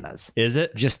bananas. Is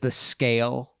it? Just the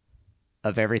scale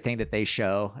of everything that they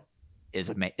show is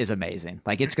amazing.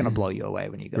 Like it's going to blow you away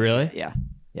when you go Really? see it. Yeah.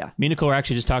 Yeah. Me and Nicole were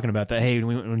actually just talking about that. Hey,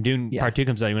 when Dune Part 2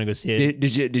 comes out, you want to go see it?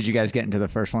 Did you guys get into the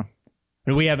first one?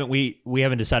 We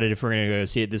haven't decided if we're gonna go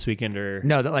see it this weekend or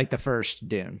No, like the first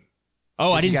Dune.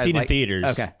 Oh, I Did you didn't guys see it in like- theaters.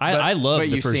 Okay. I love but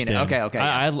the you've first seen it. Dune. Okay, okay,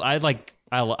 I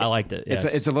liked it. Yes.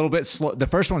 It's a little bit slow. The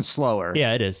first one's slower.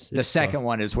 Yeah, it is. The It's second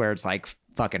one is where it's like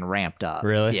fucking ramped up.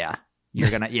 Really? Yeah. You're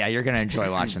gonna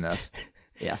enjoy watching this.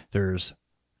 Yeah. There's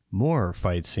more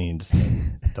fight scenes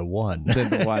than the one. Than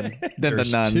the one. Than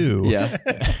There's the nun. two. Yeah.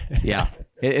 Yeah.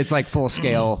 It's like full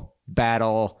scale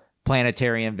battle,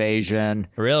 planetary invasion.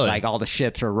 Really? Like all the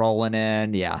ships are rolling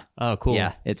in. Yeah. Oh, cool.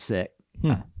 Yeah. It's sick.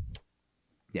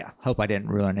 Yeah. Hope I didn't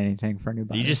ruin anything for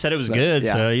anybody. You just said it was But, good,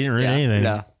 yeah. so you didn't ruin Yeah. anything.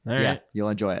 No. All Yeah. right. You'll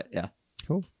enjoy it. Yeah.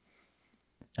 All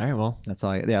right. Well, That's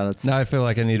all. Yeah. That's Now I feel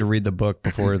like I need to read the book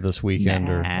before this weekend,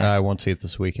 or Nah. I won't see it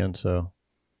this weekend. So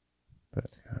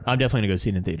I'm definitely gonna go see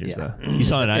it in theaters Yeah. though. You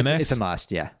saw it in IMAX? It's a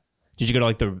must. Yeah. Did you go to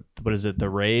like the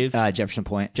Rave? Jefferson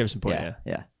Point. Jefferson Point. Yeah.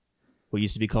 Yeah. What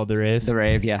used to be called the Rave? The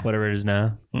Rave. Yeah. Whatever it is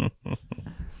now.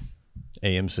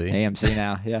 AMC. AMC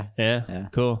now. Yeah. Yeah. Yeah.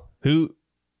 Cool. Who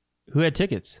had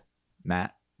tickets?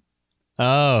 Matt.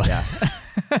 Oh. Yeah.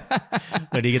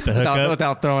 Did he get the hookup?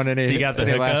 without throwing any, You got the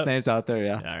any last hookup? names out there.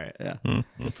 Yeah. All right. Yeah.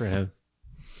 Good for him.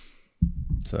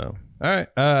 So all right.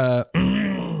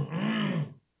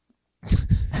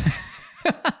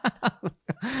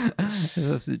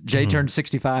 Jay turned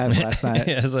 65 last night.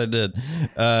 Yes, I did.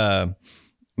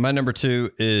 My number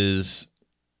 2 is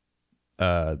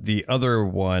the other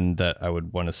one that I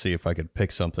would want to see if I could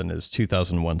pick something is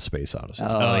 2001: Space Odyssey.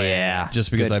 Oh, yeah.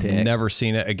 Just because Good I've pick. never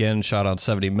seen it. Again, shot on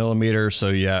 70 millimeters. So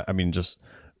yeah, I mean, just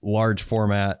large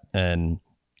format, and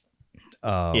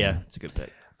Yeah, it's a good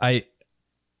pick. I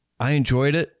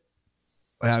enjoyed it.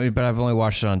 I mean, but I've only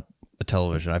watched it on the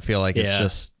television. I feel like it's Yeah.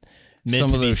 just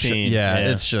Meant to be seen. yeah, Yeah.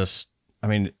 it's just. I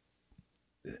mean,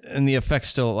 and the effects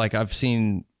still, like, I've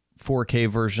seen 4K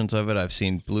versions of it. I've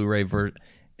seen Blu-ray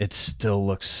it still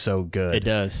looks so good. It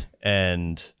does.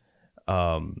 And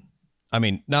I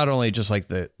mean, not only just like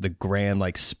the grand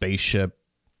like spaceship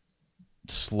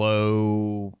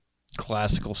slow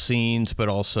classical scenes, but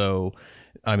also,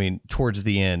 I mean, towards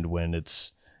the end when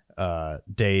it's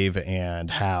Dave and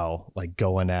Hal like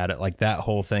going at it, like that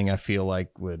whole thing I feel like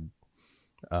would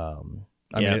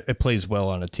I mean, it plays well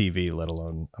on a TV, let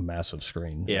alone a massive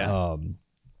screen. Yeah.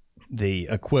 The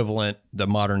equivalent, the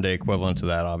modern day equivalent to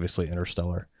that, obviously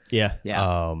Interstellar. Yeah.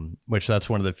 Yeah. Which that's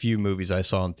one of the few movies I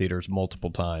saw in theaters multiple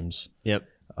times. Yep.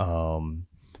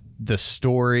 The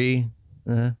story,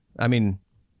 I mean,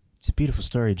 It's a beautiful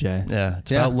story, Jay. yeah,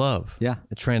 it's Yeah. about love. Yeah.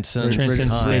 It transcends,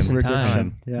 Transcends time. space and Redemption.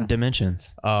 time. Yeah.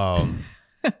 Dimensions. Um,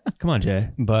 Come on, Jay.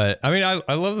 but I mean,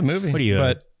 I love the movie. What are you,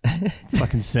 But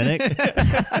Fucking cynic.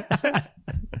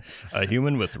 a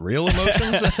human with real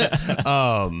emotions.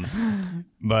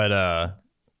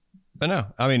 But no,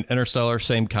 I mean, Interstellar,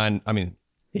 same kind. I mean,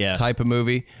 Yeah. type of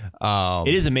movie.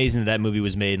 It is amazing that movie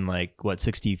was made in like what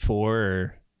 64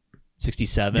 or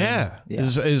 67. Yeah, Yeah.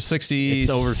 It was 60. It's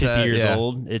over 50 years yeah.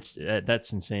 old. It's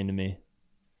that's insane to me.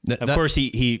 Th- Of that- course,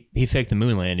 he faked the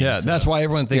moon landing. Yeah, so- that's why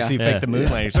everyone thinks Yeah. he faked Yeah. the moon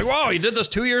landing. It's like, whoa, he did this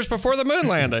 2 years before the moon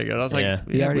landing. And I was like, Yeah.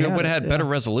 He already we had would it, have had yeah. better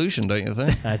resolution, don't you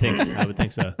think? I think so. I would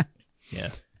think so. Yeah.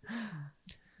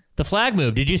 The flag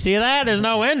moved. Did you see that? There's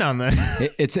no wind on this.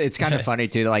 It's kind of funny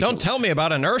too. Like, Don't tell me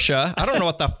about inertia. I don't know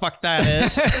what the fuck that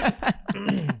is.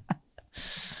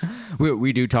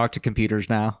 we do talk to computers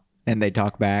now, and they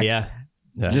talk back. Yeah.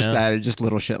 Just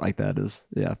little shit like that is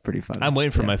pretty funny. I'm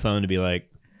waiting for my phone to be like,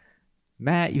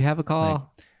 Matt, you have a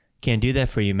call. can't do that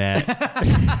for you, Matt.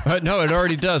 No, it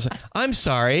already does. I'm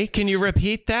sorry. Can you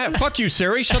repeat that? Fuck you,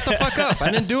 Siri. Shut the fuck up.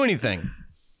 I didn't do anything.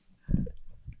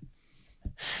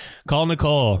 Call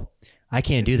Nicole. I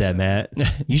can't do that, Matt.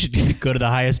 You should go to the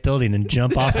highest building and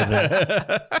jump off of it.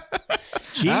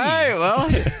 Jeez. All right, well,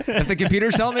 if the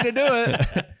computers tell me to do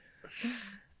it.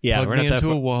 Yeah, Plug we're me not into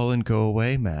that a wall and go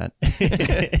away, Matt.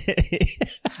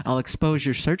 I'll expose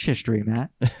your search history, Matt.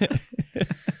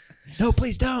 No,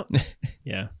 please don't.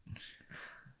 Yeah.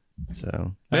 So,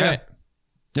 All right.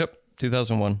 Yep.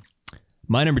 2001.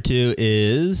 My number 2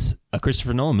 is a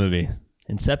Christopher Nolan movie,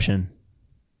 Inception.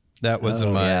 That was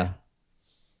in my. Yeah.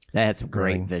 That had some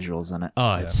great Right. visuals in it.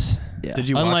 Oh, it's Yeah. Did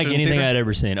you watch unlike it in anything theater? I'd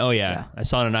ever seen. Oh yeah. I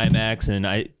saw it in IMAX, and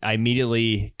I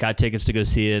immediately got tickets to go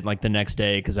see it like the next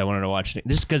day because I wanted to watch it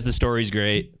just because the story's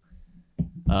great.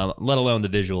 Let alone the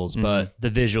visuals, but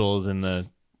the visuals and the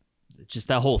just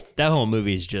that whole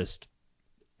movie is just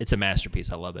it's a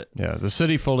masterpiece. I love it. Yeah, the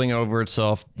city folding over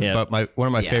itself. Yeah. But one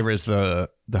of my favorites, the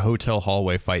hotel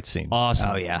hallway fight scene,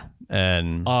 Awesome. Oh, yeah.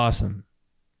 and Awesome.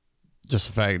 just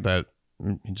the fact that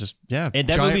and And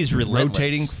that giant movie's relentless.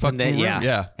 rotating fucking They- room. yeah.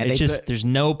 yeah. And It's they just there's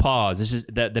no pause. It's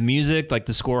just that the music, like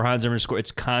the score, Hans Zimmer score,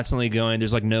 it's constantly going.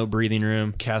 There's like no breathing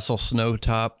room. Castle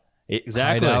Snowtop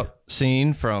Exactly. hideout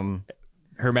scene from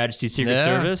Her Majesty's Secret Yeah.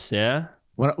 Service. Yeah.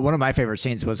 One of my favorite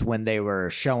scenes was when they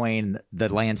were showing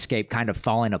the landscape kind of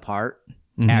falling apart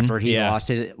Mm-hmm. after he Yeah.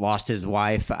 lost his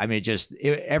wife. I mean,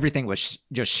 everything was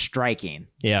just striking.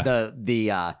 Yeah.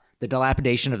 The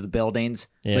dilapidation of the buildings,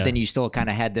 Yeah. but then you still kind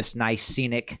of had this nice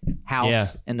scenic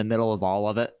house in the middle of all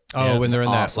of it. when it's they're in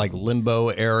that awesome. like limbo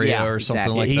area Yeah, or something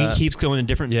exactly. like he that. keeps going to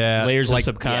different Yeah, layers like- of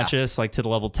subconscious, like to the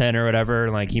level 10 or whatever.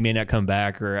 Like he may not come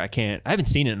back, or I haven't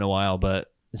seen it in a while,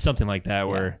 but it's something like that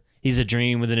where he's a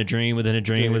dream within a dream within a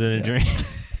dream within a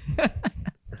dream.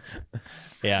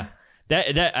 Yeah.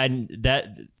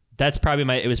 That's probably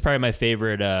my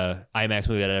favorite IMAX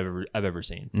movie that I've ever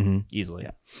seen. Easily.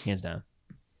 Hands down.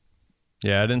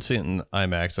 Yeah, I didn't see it in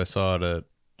IMAX. I saw it at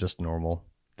just normal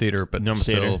theater, but Normal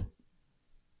still theater.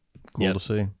 cool Yep. to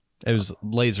see. It was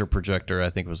laser projector, I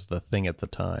think, was the thing at the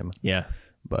time. Yeah.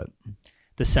 But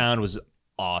The sound was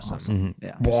awesome.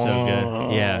 Yeah. So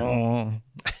good. Yeah.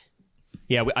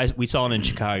 Yeah, we saw it in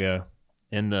Chicago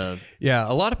in the yeah,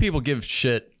 a lot of people give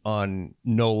shit on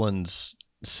Nolan's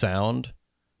sound.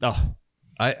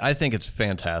 I think it's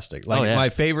fantastic. Like yeah. my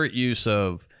favorite use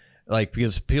of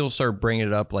because people start bringing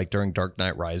it up like during Dark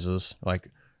Knight Rises, like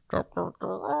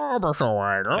yeah.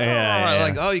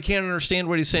 like, oh, you can't understand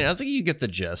what he's saying. I was like, you get the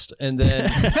gist. And then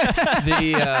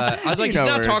I was like, You know he's not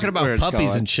where talking it's- where about it's puppies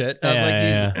going. and shit. I was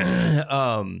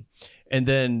like, he's and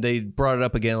then they brought it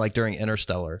up again like during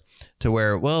Interstellar to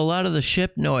where, well, a lot of the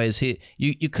ship noise,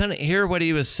 you couldn't hear what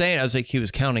he was saying. I was like, he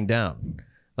was counting down.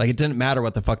 Like it didn't matter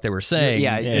what the fuck they were saying.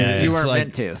 Yeah, It's you weren't like-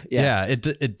 meant to. Yeah, it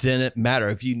didn't matter.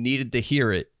 If you needed to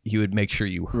hear it, he would make sure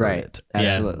you heard right. it.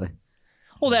 Absolutely.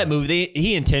 Well, that movie,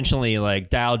 he intentionally like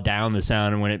dialed down the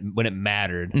sound when it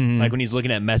mattered. Like when he's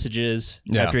looking at messages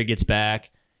Yeah. after he gets back,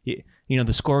 you know,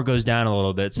 the score goes down a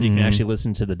little bit so you can actually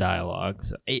listen to the dialogue.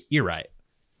 So you're right.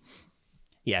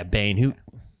 Yeah, Bane.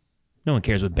 No one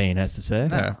cares what Bane has to say.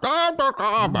 Yeah.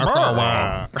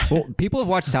 Well, people have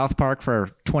watched South Park for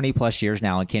 20 plus years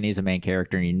now, and Kenny's the main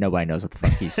character, and nobody knows what the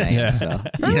fuck he's saying. Yeah. So,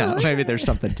 maybe there's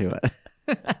something to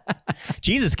it.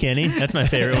 Jesus, Kenny. That's my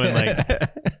favorite one. Like,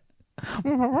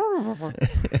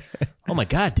 oh my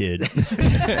God, dude.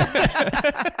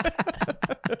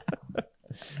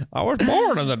 I was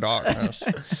born in the darkness.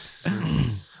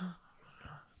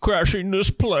 Crashing this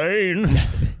plane.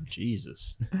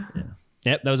 Jesus. Yeah.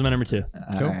 Yep, that was my number 2.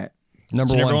 All right.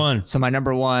 Number So number one. 1. So my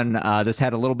number one, this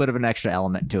had a little bit of an extra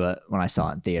element to it when I saw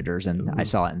it in theaters, and I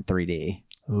saw it in 3D.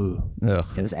 Ooh. Ugh.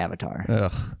 It was Avatar.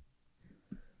 Ugh.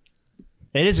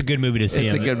 It is a good movie to see.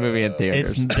 It's a good movie in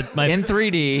theaters. It's my in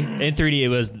 3D, in 3D. It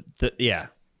was yeah.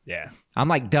 I'm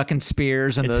like ducking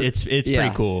spears, and It's yeah.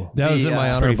 pretty cool. That was in my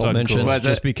It's pretty honorable fucking mentions cool. Was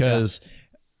just it? because,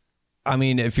 I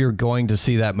mean, if you're going to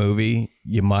see that movie,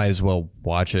 you might as well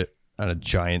watch it on a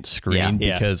giant screen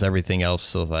Yeah. because everything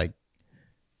else is like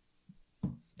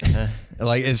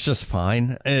it's just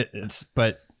fine.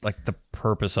 But like the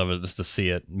purpose of it is to see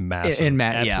it massive. in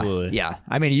Matt, Absolutely. yeah.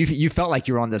 I mean, you felt like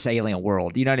you were on this alien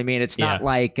world. You know what I mean? It's not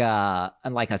Yeah.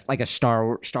 like a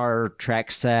Star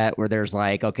Trek set where there's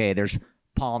like, okay, there's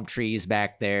palm trees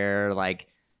back there. Like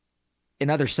in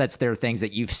other sets, there are things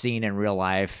that you've seen in real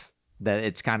life that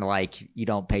it's kind of like you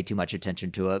don't pay too much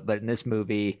attention to it. But in this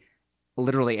movie,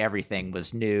 literally everything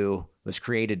was new, was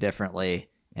created differently.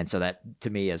 And so that, to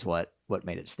me, is what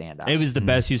made it stand out. It was the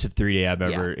best use of 3D I've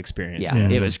ever experienced. Yeah,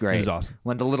 it was great. It was awesome.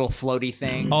 When the little floaty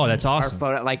things. Oh, that's awesome.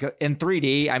 Are like in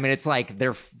 3D, I mean, it's like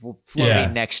they're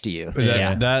floating next to you.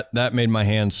 That made my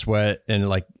hands sweat, and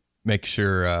like make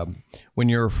sure when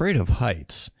you're afraid of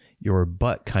heights, your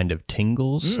butt kind of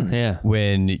tingles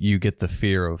when you get the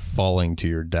fear of falling to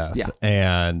your death. Yeah.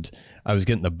 And I was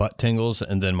getting the butt tingles,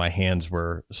 and then my hands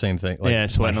were same thing. Like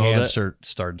sweating my a little hands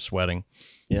started sweating.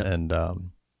 Yeah. And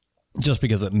just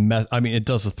because it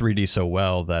does the 3D so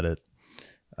well that it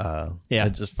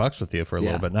just fucks with you for a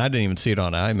little bit. And I didn't even see it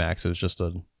on IMAX. It was just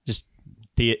in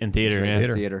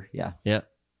theater. Theater. Yeah. Yeah.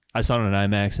 I saw it on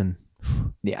IMAX and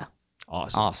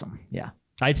awesome. Yeah.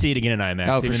 I'd see it again in IMAX.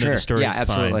 Oh, for even sure. though the story's Yeah,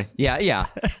 absolutely. fine. Yeah.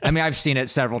 I mean, I've seen it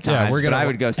several times. But I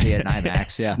would go see it in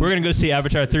IMAX. Yeah. We're gonna go see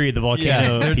Avatar 3, the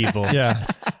volcano people. Yeah.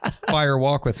 Fire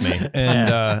walk with me.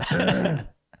 And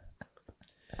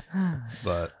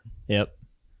but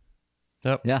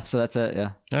Yep. Yeah, so that's it.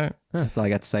 Yeah. All right. That's all I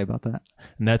got to say about that.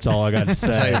 And that's all I got to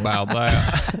say Say about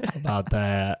that. about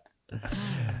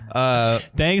that.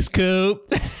 Thanks,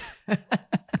 Coop.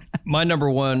 My number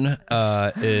one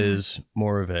is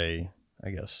more of a, I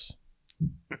guess,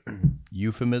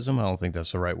 euphemism. I don't think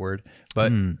that's the right word,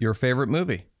 but your favorite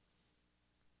movie.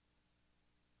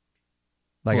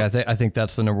 Like I think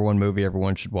that's the number one movie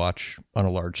everyone should watch on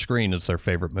a large screen. It's their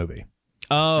favorite movie.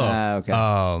 Oh,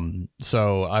 okay.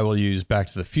 So I will use Back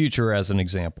to the Future as an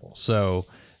example. So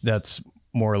that's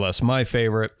more or less my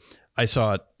favorite. I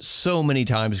saw it so many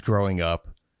times growing up,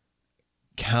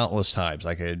 countless times.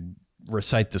 I could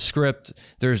recite the script.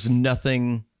 There's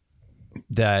nothing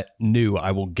that new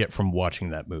I will get from watching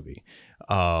that movie.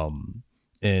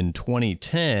 In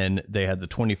 2010, they had the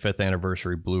 25th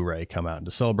anniversary Blu-ray come out, and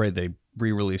to celebrate, they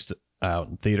re-released it out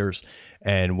in theaters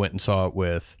and went and saw it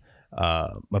with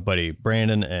my buddy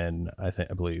Brandon and I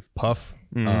believe Puff,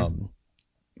 and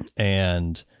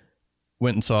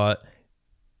went and saw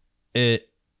it.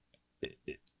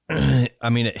 I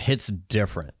mean, it hits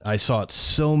different. I saw it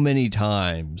so many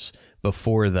times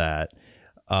before that.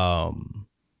 I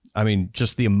mean,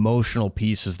 just the emotional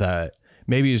pieces that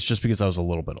maybe it's just because I was a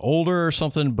little bit older or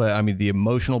something, but I mean, the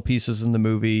emotional pieces in the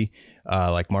movie,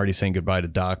 like Marty saying goodbye to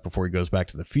Doc before he goes back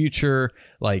to the future,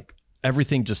 like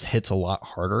everything just hits a lot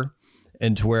harder.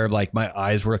 And to where like my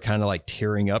eyes were kind of like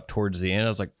tearing up towards the end. I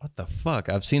was like, what the fuck?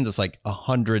 I've seen this like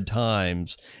 100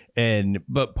 times.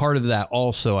 But part of that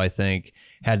also, I think,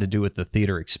 had to do with the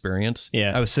theater experience.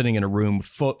 Yeah. I was sitting in a room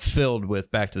filled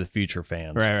with Back to the Future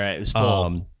fans. Right. It was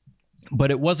full. But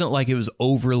it wasn't like it was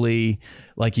overly,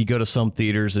 like you go to some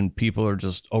theaters and people are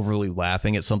just overly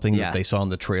laughing at something that they saw in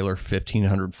the trailer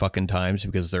 1,500 fucking times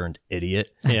because they're an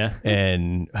idiot. Yeah.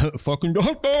 And fucking,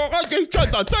 I just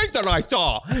said the thing that I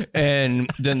saw. And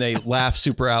then they laugh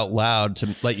super out loud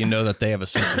to let you know that they have a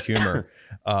sense of humor.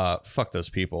 Fuck those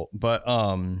people. But,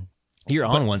 you're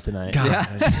on one tonight. God. Yeah.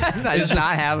 I'm just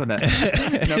not having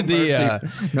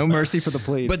it. No mercy for the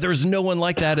plebes. But there's no one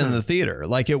like that in the theater.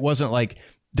 Like it wasn't like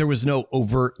there was no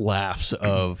overt laughs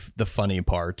of the funny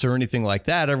parts or anything like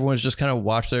that. Everyone's just kind of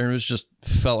watched there and it was just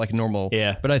felt like normal.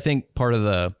 Yeah. But I think part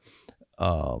of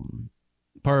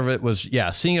it was,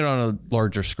 seeing it on a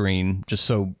larger screen, just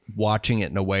so watching it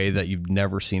in a way that you've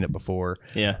never seen it before.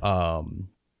 Yeah.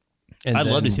 And I'd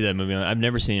love to see that movie. I've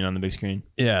never seen it on the big screen.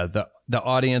 Yeah, the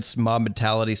audience mob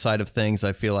mentality side of things,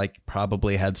 I feel like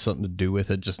probably had something to do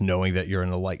with it. Just knowing that you're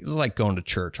in it was like going to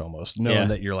church almost, knowing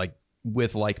that you're like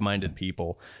with like-minded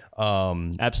people.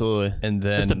 Absolutely. And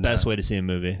then that's the best way to see a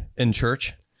movie. In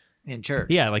church.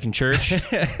 Yeah, like in church.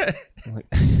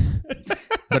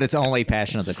 But it's only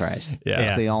Passion of the Christ. Yeah.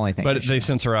 It's the only thing. But they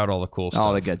censor out all the cool stuff,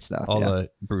 all the good stuff, all the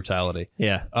brutality.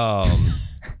 Yeah.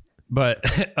 But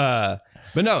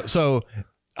no, so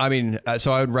I mean,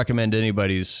 so I would recommend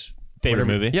anybody's favorite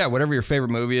movie. Yeah, whatever your favorite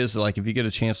movie is, like if you get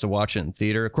a chance to watch it in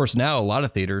theater. Of course, now a lot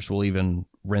of theaters will even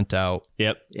rent out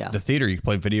the theater. You can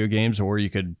play video games or you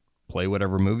could play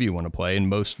whatever movie you want to play. And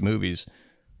most movies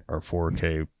are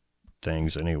 4K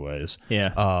things anyways.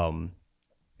 Yeah.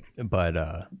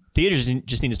 But theaters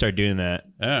just need to start doing that.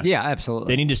 Yeah,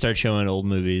 absolutely. They need to start showing old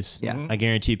movies. Yeah. I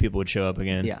guarantee people would show up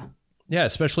again. Yeah. Yeah,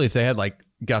 especially if they had like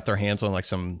got their hands on like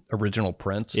some original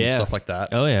prints and stuff like that.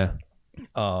 Oh yeah.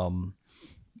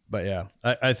 But yeah,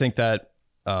 I think that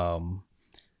I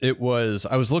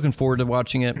was looking forward to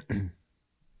watching it.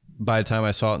 By the time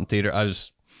I saw it in theater, I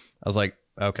was like,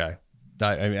 okay.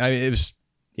 It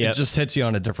just hits you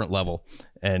on a different level.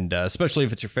 And especially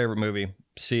if it's your favorite movie,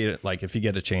 see it like if you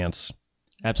get a chance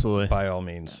Absolutely. by all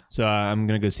means. So I'm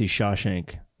gonna go see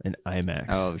Shawshank in IMAX.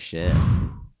 Oh shit.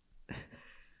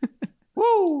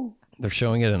 Woo! They're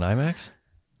showing it in IMAX?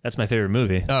 That's my favorite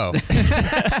movie. Oh.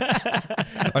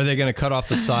 Are they going to cut off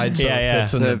the side so Yeah, it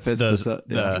fits yeah. in So it fits the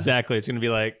the Exactly. It's gonna be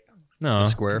like no.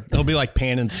 square? It'll be like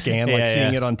pan and scan, like Yeah,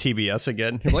 seeing yeah. it on TBS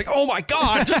again. You're like, oh my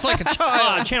God, just like a Ah,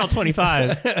 child. Channel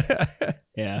 25.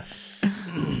 Yeah.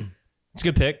 It's a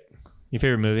good pick. Your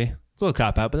favorite movie? It's a little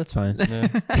cop out, but that's fine.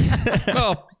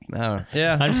 Well, I don't know.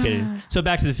 Yeah. I'm just kidding. So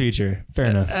Back to the Future. Fair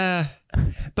enough.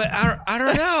 But I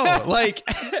don't know. Like,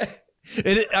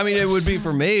 I mean, it would be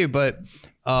for me, but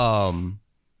I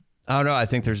don't know. I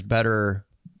think there's better.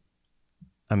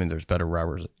 I mean, there's better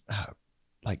Roberts.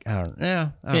 Like, I don't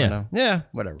know. I don't know. Yeah,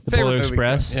 whatever. The Favorite Polar movie?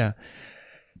 Express? Yeah.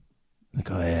 Like,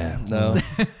 oh yeah. No.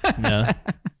 No.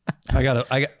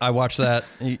 I watched that.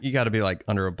 You got to be like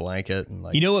under a blanket and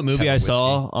like. You know what movie have a I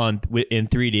saw whiskey. in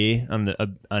 3D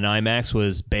on IMAX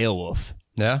was Beowulf,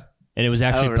 Yeah. and it was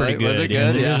actually Oh, really? pretty good. Was it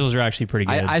Yeah, good? the Yeah. visuals are actually pretty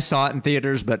good. I saw it in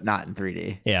theaters, but not in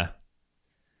 3D. Yeah,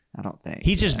 I don't think.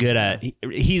 he's just good at.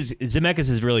 He's Zemeckis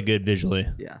is really good visually.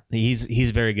 Yeah.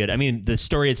 He's very good. I mean, the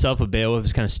story itself of Beowulf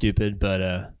is kind of stupid, but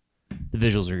the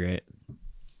visuals are great.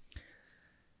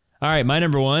 All right, my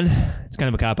number one. It's kind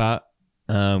of a cop out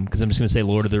because I'm just gonna say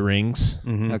Lord of the Rings.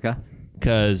 Okay.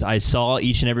 Because I saw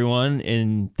each and every one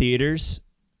in theaters,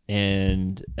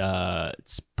 and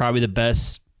it's probably the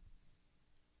best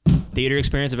theater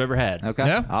experience I've ever had. Okay.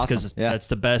 Yeah. Awesome. Because Yeah. that's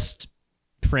the best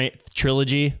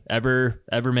trilogy ever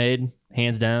made,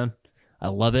 hands down. I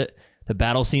love it. The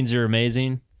battle scenes are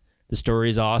amazing. The story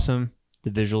is awesome. The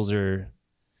visuals are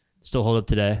still hold up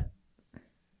today.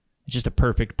 It's just a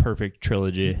perfect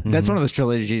trilogy. That's one of those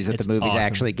trilogies that It's the movies awesome.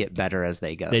 actually get better as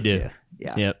they go. They do. too.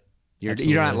 Yeah. Yep. You're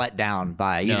Absolutely. not let down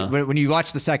by No. when you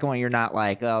watch the second one. You're not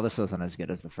like, oh, this wasn't as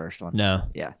good as the first one. No.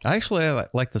 Yeah. Actually, I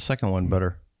like the second one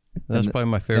better. That's probably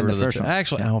my favorite the of the first two. one.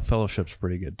 Actually, Owl Fellowship's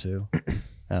pretty good too.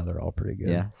 They're all pretty good.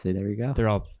 Yeah. See, there you go. They're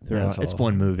all That's it's all.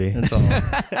 one movie. It's all,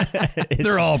 It's-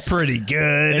 they're all pretty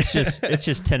good. it's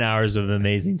just 10 hours of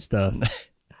amazing stuff.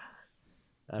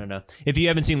 I don't know. If you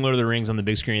haven't seen Lord of the Rings on the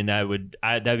big screen, that'd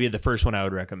be the first one I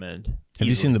would recommend. Have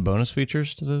you Easily. seen the bonus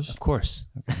features to those? Of course.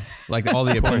 Like all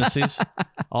the appendices?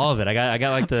 All of it. I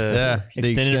got like the Yeah, the extended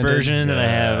extended, version, and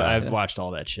yeah. I've watched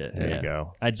all that shit. There Yeah. you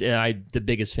go. I the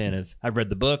biggest fan of. I've read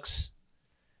the books.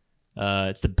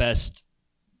 It's the best,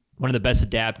 one of the best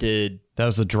adapted That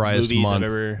was the driest movies I've month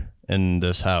ever. in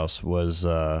this house was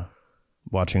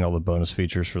watching all the bonus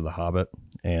features for The Hobbit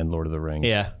and Lord of the Rings.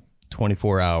 Yeah.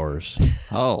 24 hours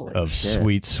Oh, of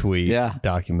shit. sweet Yeah.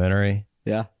 documentary.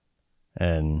 Yeah.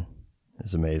 And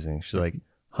it's amazing. She's like,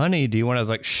 honey, do you want? I was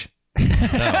like, shh,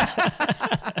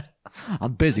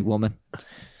 I'm busy, woman.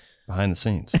 behind the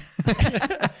scenes.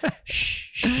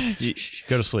 Shh.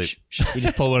 Go to sleep. You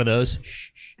just pull one of those.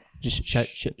 Just shut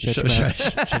your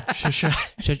mouth.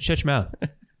 Shut your mouth.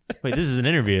 Wait, this is an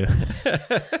interview.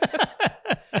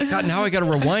 God, now I got to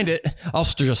rewind it. I'll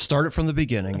just start it from the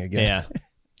beginning again. Yeah.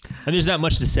 And there's not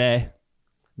much to say. I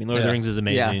mean, Lord of the Yeah. Rings is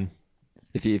amazing.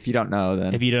 If you don't know,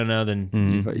 then If you don't know, then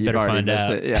you've better already find missed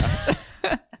out. it.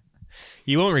 Yeah.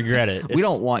 You won't regret it. We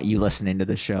don't want you listening to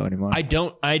this show anymore. I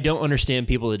don't understand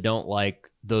people that don't like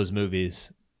those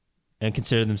movies and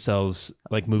consider themselves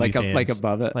like movie fans. like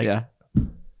above it. Like, yeah.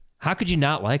 How could you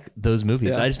not like those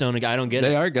movies? Yeah. I don't get it.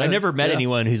 They are good. I never met Yeah.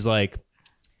 anyone whose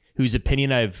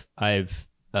opinion I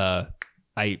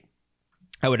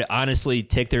would honestly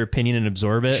take their opinion and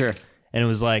absorb it. Sure. And it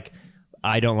was like,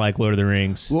 I don't like Lord of the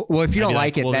Rings. Well, if you I'd don't be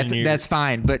like it, well, then you're- that's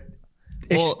fine. But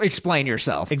Well- explain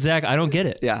yourself. Exactly. I don't get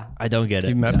it. Yeah. I don't get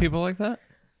You it. met people like that?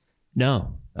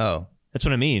 No. Oh, That's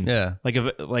what I mean. yeah.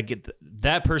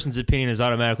 That person's opinion is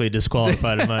automatically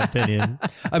disqualified in my opinion.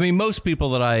 I mean, most people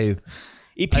that I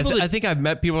People I think I've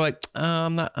met people like, I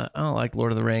don't like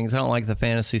Lord of the Rings. I don't like the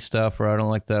fantasy stuff, or I don't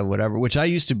like the whatever, which I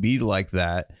used to be like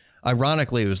that.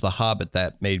 Ironically, it was The Hobbit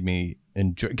that made me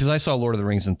enjoy, because I saw Lord of the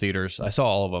Rings in theaters. I saw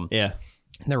all of them. yeah.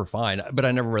 They were fine, but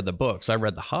I never read the books. I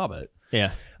read The Hobbit.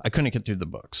 Yeah. I couldn't get through the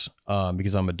books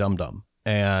because I'm a dum-dum.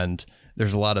 And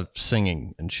there's a lot of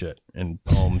singing and shit and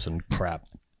poems and crap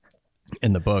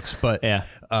in the books. But Yeah.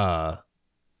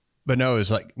 but no, it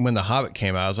was like when The Hobbit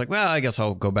came out, I was like, well, I guess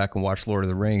I'll go back and watch Lord of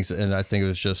the Rings. And I think it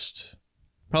was just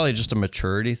probably just a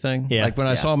maturity thing. Yeah. Like when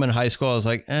I saw him in high school, I was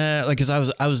like, because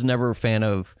I was never a fan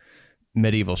of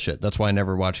medieval shit. That's why I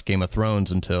never watched Game of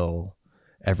Thrones until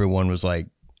everyone was like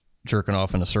jerking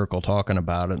off in a circle talking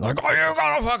about it. And like, oh, you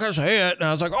gotta fucking say it. And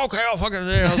I was like, okay, I'll fucking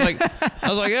say it. I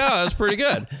was like, yeah, that's pretty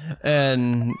good.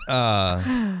 And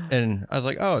I was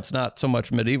like, oh, it's not so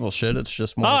much medieval shit. It's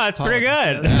just more. Oh, that's pretty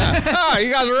good. Oh,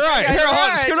 you guys are right. Here,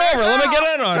 hold on, scoot over. Let me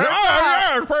get in on it. Oh,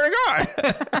 yeah, it's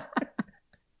pretty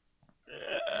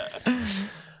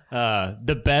good.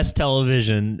 The best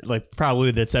television, like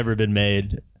probably that's ever been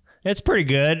made. It's pretty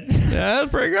good. Yeah,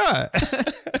 that's pretty good.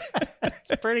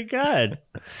 It's pretty good.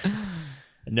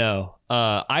 No,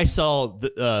 I saw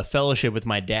the Fellowship with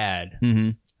my dad. Mm-hmm.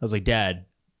 I was like, Dad,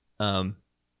 and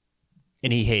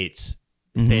he hates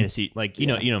fantasy. Like you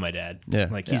know my dad. Yeah.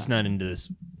 Like he's not into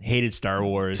this. Hated Star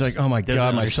Wars. He's like, oh my Doesn't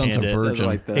God, my son's a understand it. virgin.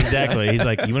 Like that. Exactly. He's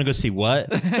like, you want to go see what?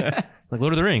 Like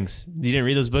Lord of the Rings. You didn't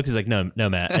read those books? He's like, no,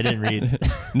 Matt, I didn't read.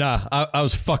 Nah, I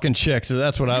was fucking chicks. So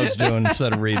that's what I was doing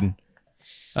instead of reading.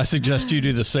 I suggest you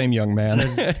do the same, young man.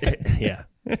 Yeah.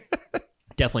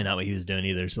 Definitely not what he was doing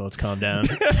either, so let's calm down.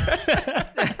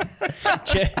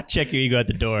 check your ego at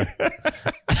the door.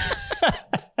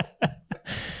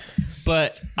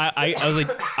 But I was like,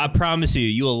 I promise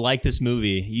you will like this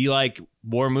movie. You like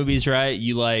war movies, right?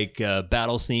 You like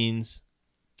battle scenes.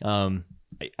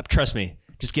 Trust me.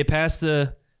 Just get past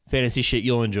the fantasy shit.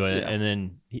 You'll enjoy it. Yeah. And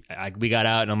then we got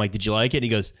out, and I'm like, did you like it? And he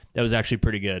goes, that was actually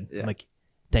pretty good. Yeah. I'm like,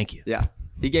 thank you. Yeah.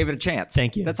 He gave it a chance.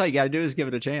 Thank you. That's all you got to do is give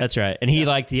it a chance. That's right. And he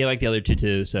liked the other two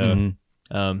too. So,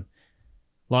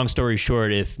 long story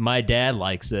short, if my dad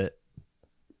likes it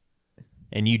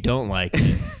and you don't like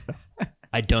it,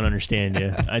 I don't understand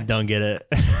you. I don't get it.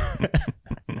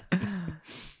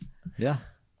 Yeah.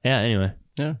 Yeah. Anyway.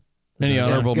 Yeah. Any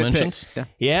honorable Good pick. mentions? Yeah.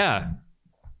 Yeah.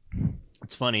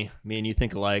 It's funny. Me and you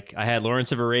think alike. I had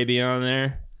Lawrence of Arabia on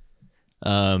there.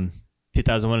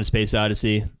 2001: A Space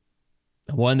Odyssey.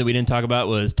 One that we didn't talk about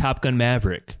was Top Gun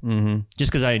Maverick. Mm-hmm.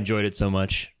 Just because I enjoyed it so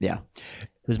much. Yeah.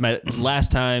 It was my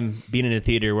last time being in a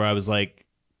theater where I was like,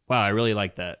 wow, I really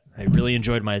like that. I really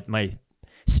enjoyed my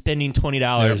spending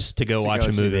 $20 to go watch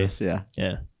a see movie. this, Yeah.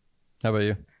 Yeah. How about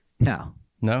you? No.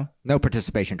 No? No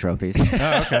participation trophies.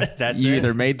 Oh, okay. That's You it.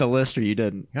 either made the list or you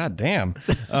didn't. God damn.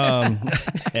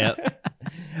 Yeah.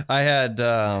 I had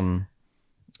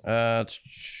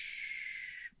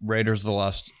Raiders of the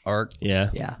Lost Ark. Yeah.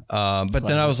 Yeah. But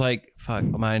then I was like, fuck,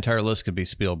 my entire list could be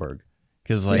Spielberg.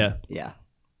 Because, like, Yeah. Yeah.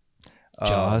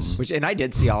 Jaws. And I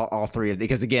did see all three of them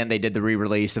because again they did the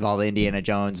re-release of all the Indiana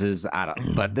Joneses.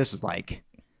 But this was like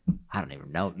I don't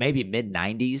even know, maybe mid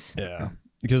 '90s. yeah.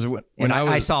 Because when And I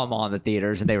I was. saw them all in the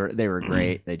theaters and they were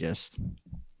great. They just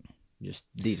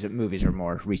these movies are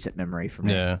more recent memory for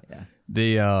me. Yeah.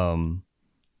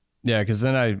 Yeah. Because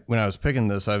then when I was picking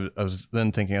this, I was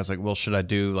then thinking, I was like, well, should I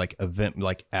do like event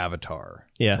like Avatar?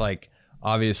 Yeah. Like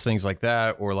obvious things like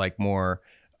that, or like more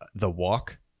The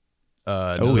Walk.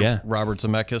 Yeah. Robert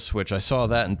Zemeckis, which I saw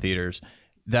that in theaters.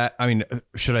 That, I mean,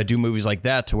 should I do movies like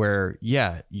that to where,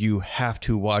 yeah, you have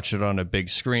to watch it on a big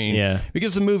screen? Yeah.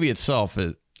 Because the movie itself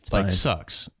is like fine.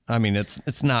 sucks. I mean,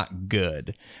 it's not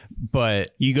good, but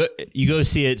You go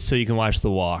see it so you can watch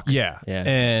The Walk. yeah. Yeah.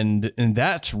 And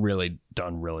that's really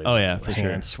done really Oh, well. yeah, for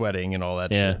sure. Hands sweating and all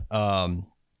that Yeah. shit.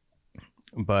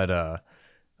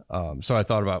 So I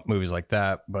thought about movies like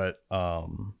that, but I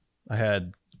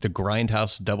had the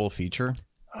Grindhouse double feature.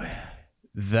 Oh yeah.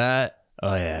 That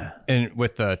Oh yeah. and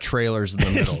with the trailers in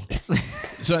the middle.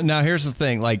 So now here's the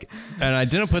thing, like, and I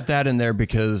didn't put that in there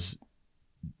because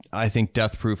I think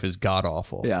Death Proof is god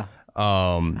awful. Yeah.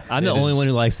 I'm the only one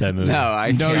who likes that movie. No,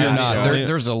 No, you're not. There-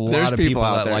 There's a lot there's of people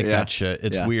out that there, like yeah. that shit.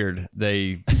 It's Yeah. weird.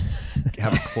 They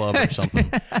have a club or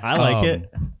something. I like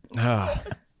it.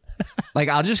 Like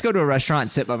I'll just go to a restaurant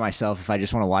and sit by myself if I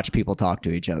just want to watch people talk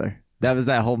to each other. That was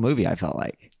that whole movie. I felt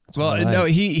like. Well, no,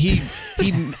 he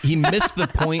missed the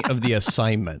point of the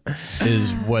assignment.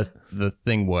 Is what the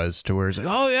thing was to where it's like,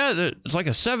 oh yeah, it's like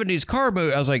a '70s car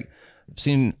movie. I was like, I've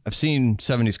seen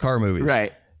 '70s car movies.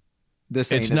 Right.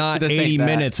 This It's ain't- not this ain't 80 that.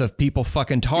 minutes of people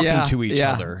fucking talking Yeah, to each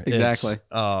yeah, other. exactly. It's,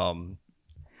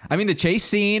 I mean, the chase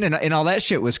scene and all that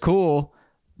shit was cool,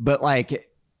 but like,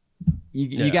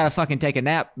 you got to fucking take a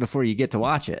nap before you get to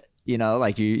watch it. You know,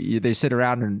 like they sit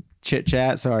around and chit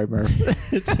chat. Sorry, Murph.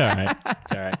 It's all right.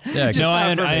 It's all right. Yeah, No,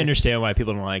 I for me. understand why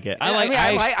people don't like it.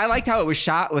 I liked how it was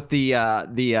shot with the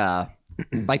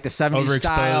like the 70s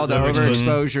style, the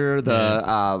overexposure.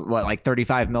 overexposure, like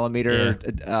 35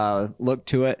 millimeter look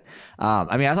to it.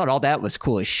 I mean, I thought all that was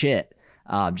cool as shit.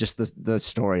 Just the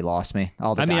story lost me.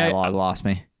 All the dialogue lost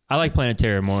me. I like Planet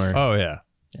Terror more. oh yeah.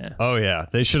 Yeah. Oh yeah.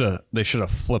 They should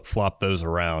have flip flopped those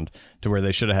around to where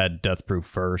they should have had Death Proof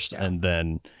first and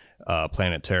then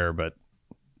Planet Terror, but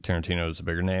Tarantino is a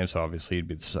bigger name, so obviously he'd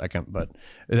be the second. But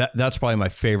that's probably my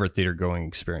favorite theater going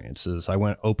experiences. I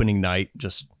went opening night,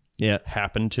 just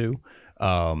happened to.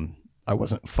 I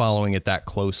wasn't following it that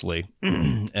closely,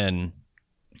 and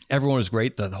everyone was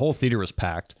great. The whole theater was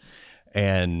packed,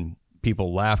 and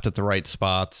people laughed at the right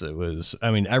spots. It was,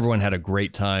 I mean, everyone had a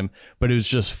great time, but it was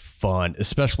just fun,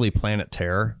 especially Planet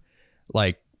Terror.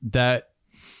 Like that,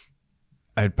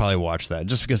 I'd probably watch that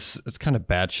just because it's kind of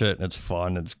bad shit and it's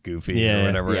fun, it's goofy or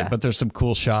whatever. Yeah. But there's some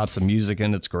cool shots, the music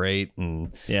in it's great,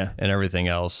 and everything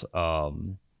else. But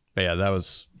yeah, that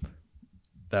was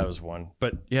one.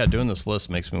 But yeah, doing this list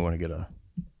makes me want to get a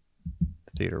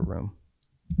theater room.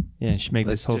 Yeah, you should make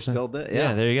Let's this whole just thing. build it.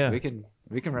 Yeah, there you go. We can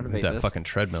Get renovate that this. fucking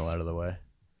treadmill out of the way.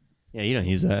 Yeah, you don't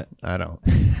use that. I don't.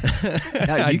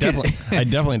 No, I you could-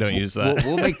 definitely don't use that.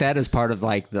 We'll make that as part of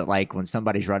like when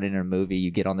somebody's running a movie, you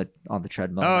get on the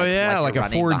treadmill. Oh yeah, like a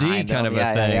you're running 4D behind kind them. of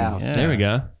a thing. Yeah. There we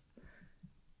go.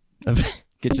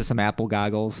 Get you some Apple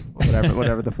goggles,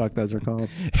 whatever the fuck those are called.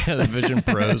 Yeah, the Vision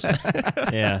Pros.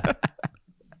 Yeah.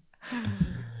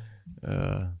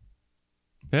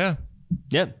 Yeah,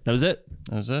 Yep, that was it.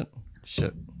 that was it.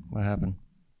 Shit, what happened?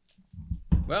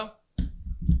 Well, it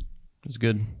was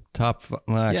good.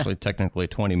 Actually, technically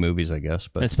 20 movies, I guess,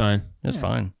 but That's fine. it's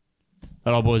fine. It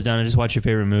all boils down to just watch your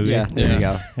favorite movie. Yeah, there you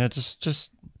go. Yeah,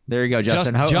 just There you go,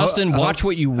 Justin. Justin, watch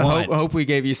what you want. I hope we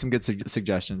gave you some good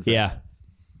suggestions. Yeah.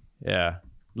 Yeah,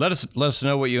 let us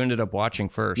know what you ended up watching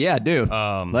first. Yeah, do.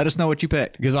 Let us know what you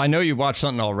picked. because I know you watched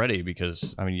something already.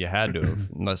 Because I mean, you had to, have,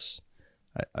 unless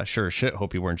I sure as shit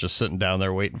hope you weren't just sitting down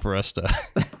there waiting for us to.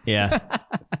 Yeah.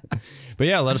 But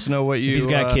yeah, let us know what you. He's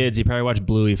got kids. He probably watched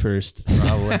Bluey first.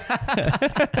 Probably.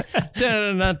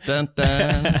 Dun, dun, dun,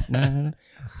 dun, dun.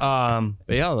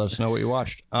 But yeah, let us know what you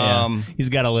watched. He's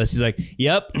got a list. He's like,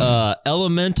 yep,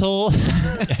 Elemental,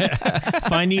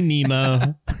 Finding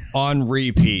Nemo. On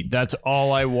repeat. That's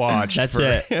all I watched. That's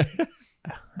it.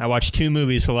 I watched 2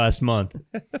 movies for last month.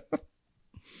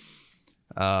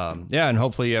 Yeah, and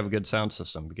hopefully you have a good sound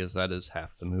system because that is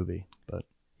half the movie. But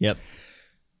Yep.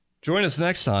 join us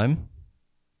next time.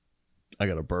 I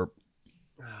got a burp.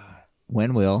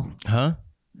 When will? Huh?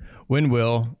 When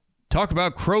we'll talk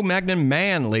about Cro-Magnon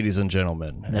Man, ladies and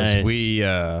gentlemen, Nice. as we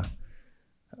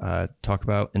talk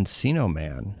about Encino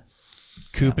Man.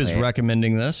 Coop is wait.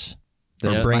 recommending this.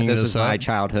 This Or bringing is this my up.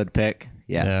 childhood pick.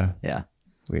 Yeah.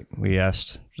 We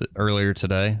asked earlier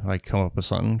today, like, come up with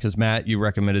something because Matt, you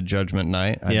recommended Judgment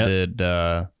Night. I Yep. did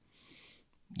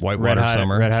Whitewater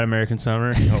Summer. Red Hot American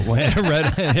Summer. White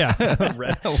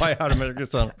Hot American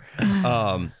Summer.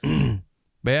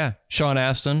 But yeah, Sean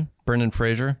Astin, Brendan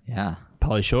Fraser. Yeah.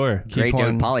 Pauly Shore. Great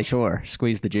on- dude. Pauly Shore.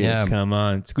 Squeeze the juice. Yeah. Come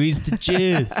on. Squeeze the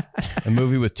juice. A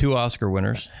movie with 2 Oscar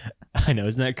winners. I know.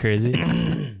 Isn't that crazy?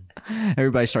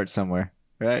 Everybody starts somewhere,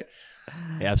 right?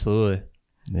 Yeah, absolutely.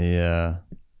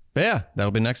 But yeah,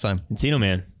 that'll be next time. Encino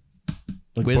Man.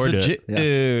 Looking Whiz forward the to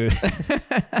it.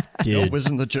 Dude. Whiz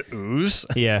in the Jews.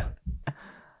 Yeah.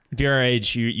 If you're our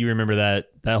age, you remember that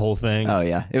whole thing. Oh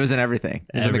yeah, it was in everything.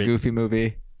 It was in the Every- Goofy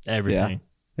movie. Everything.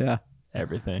 Yeah.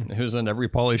 Everything. Who's in every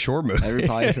Pauly Shore movie. Every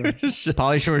Pauly Shore.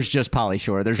 Pauly Shore is just Pauly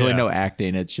Shore. There's really Yeah. no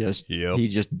acting. It's just Yep. he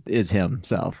just is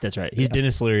himself. That's right. He's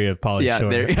Dennis Leary of Pauly Yeah,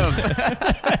 Shore. there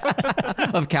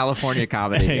of California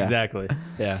comedy. Yeah. Exactly.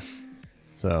 Yeah.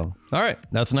 So, all right,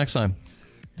 that's next time.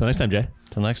 Till next time, Jay.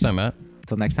 Till next time, Matt.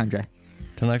 Till next time, Jay.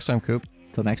 Till next time, Coop.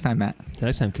 Till next time, Matt. Till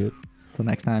next time, Coop. Till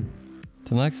next time,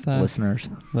 Till next time. listeners.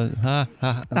 Ha, ha,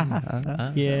 ha, ha,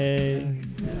 ha. Yay.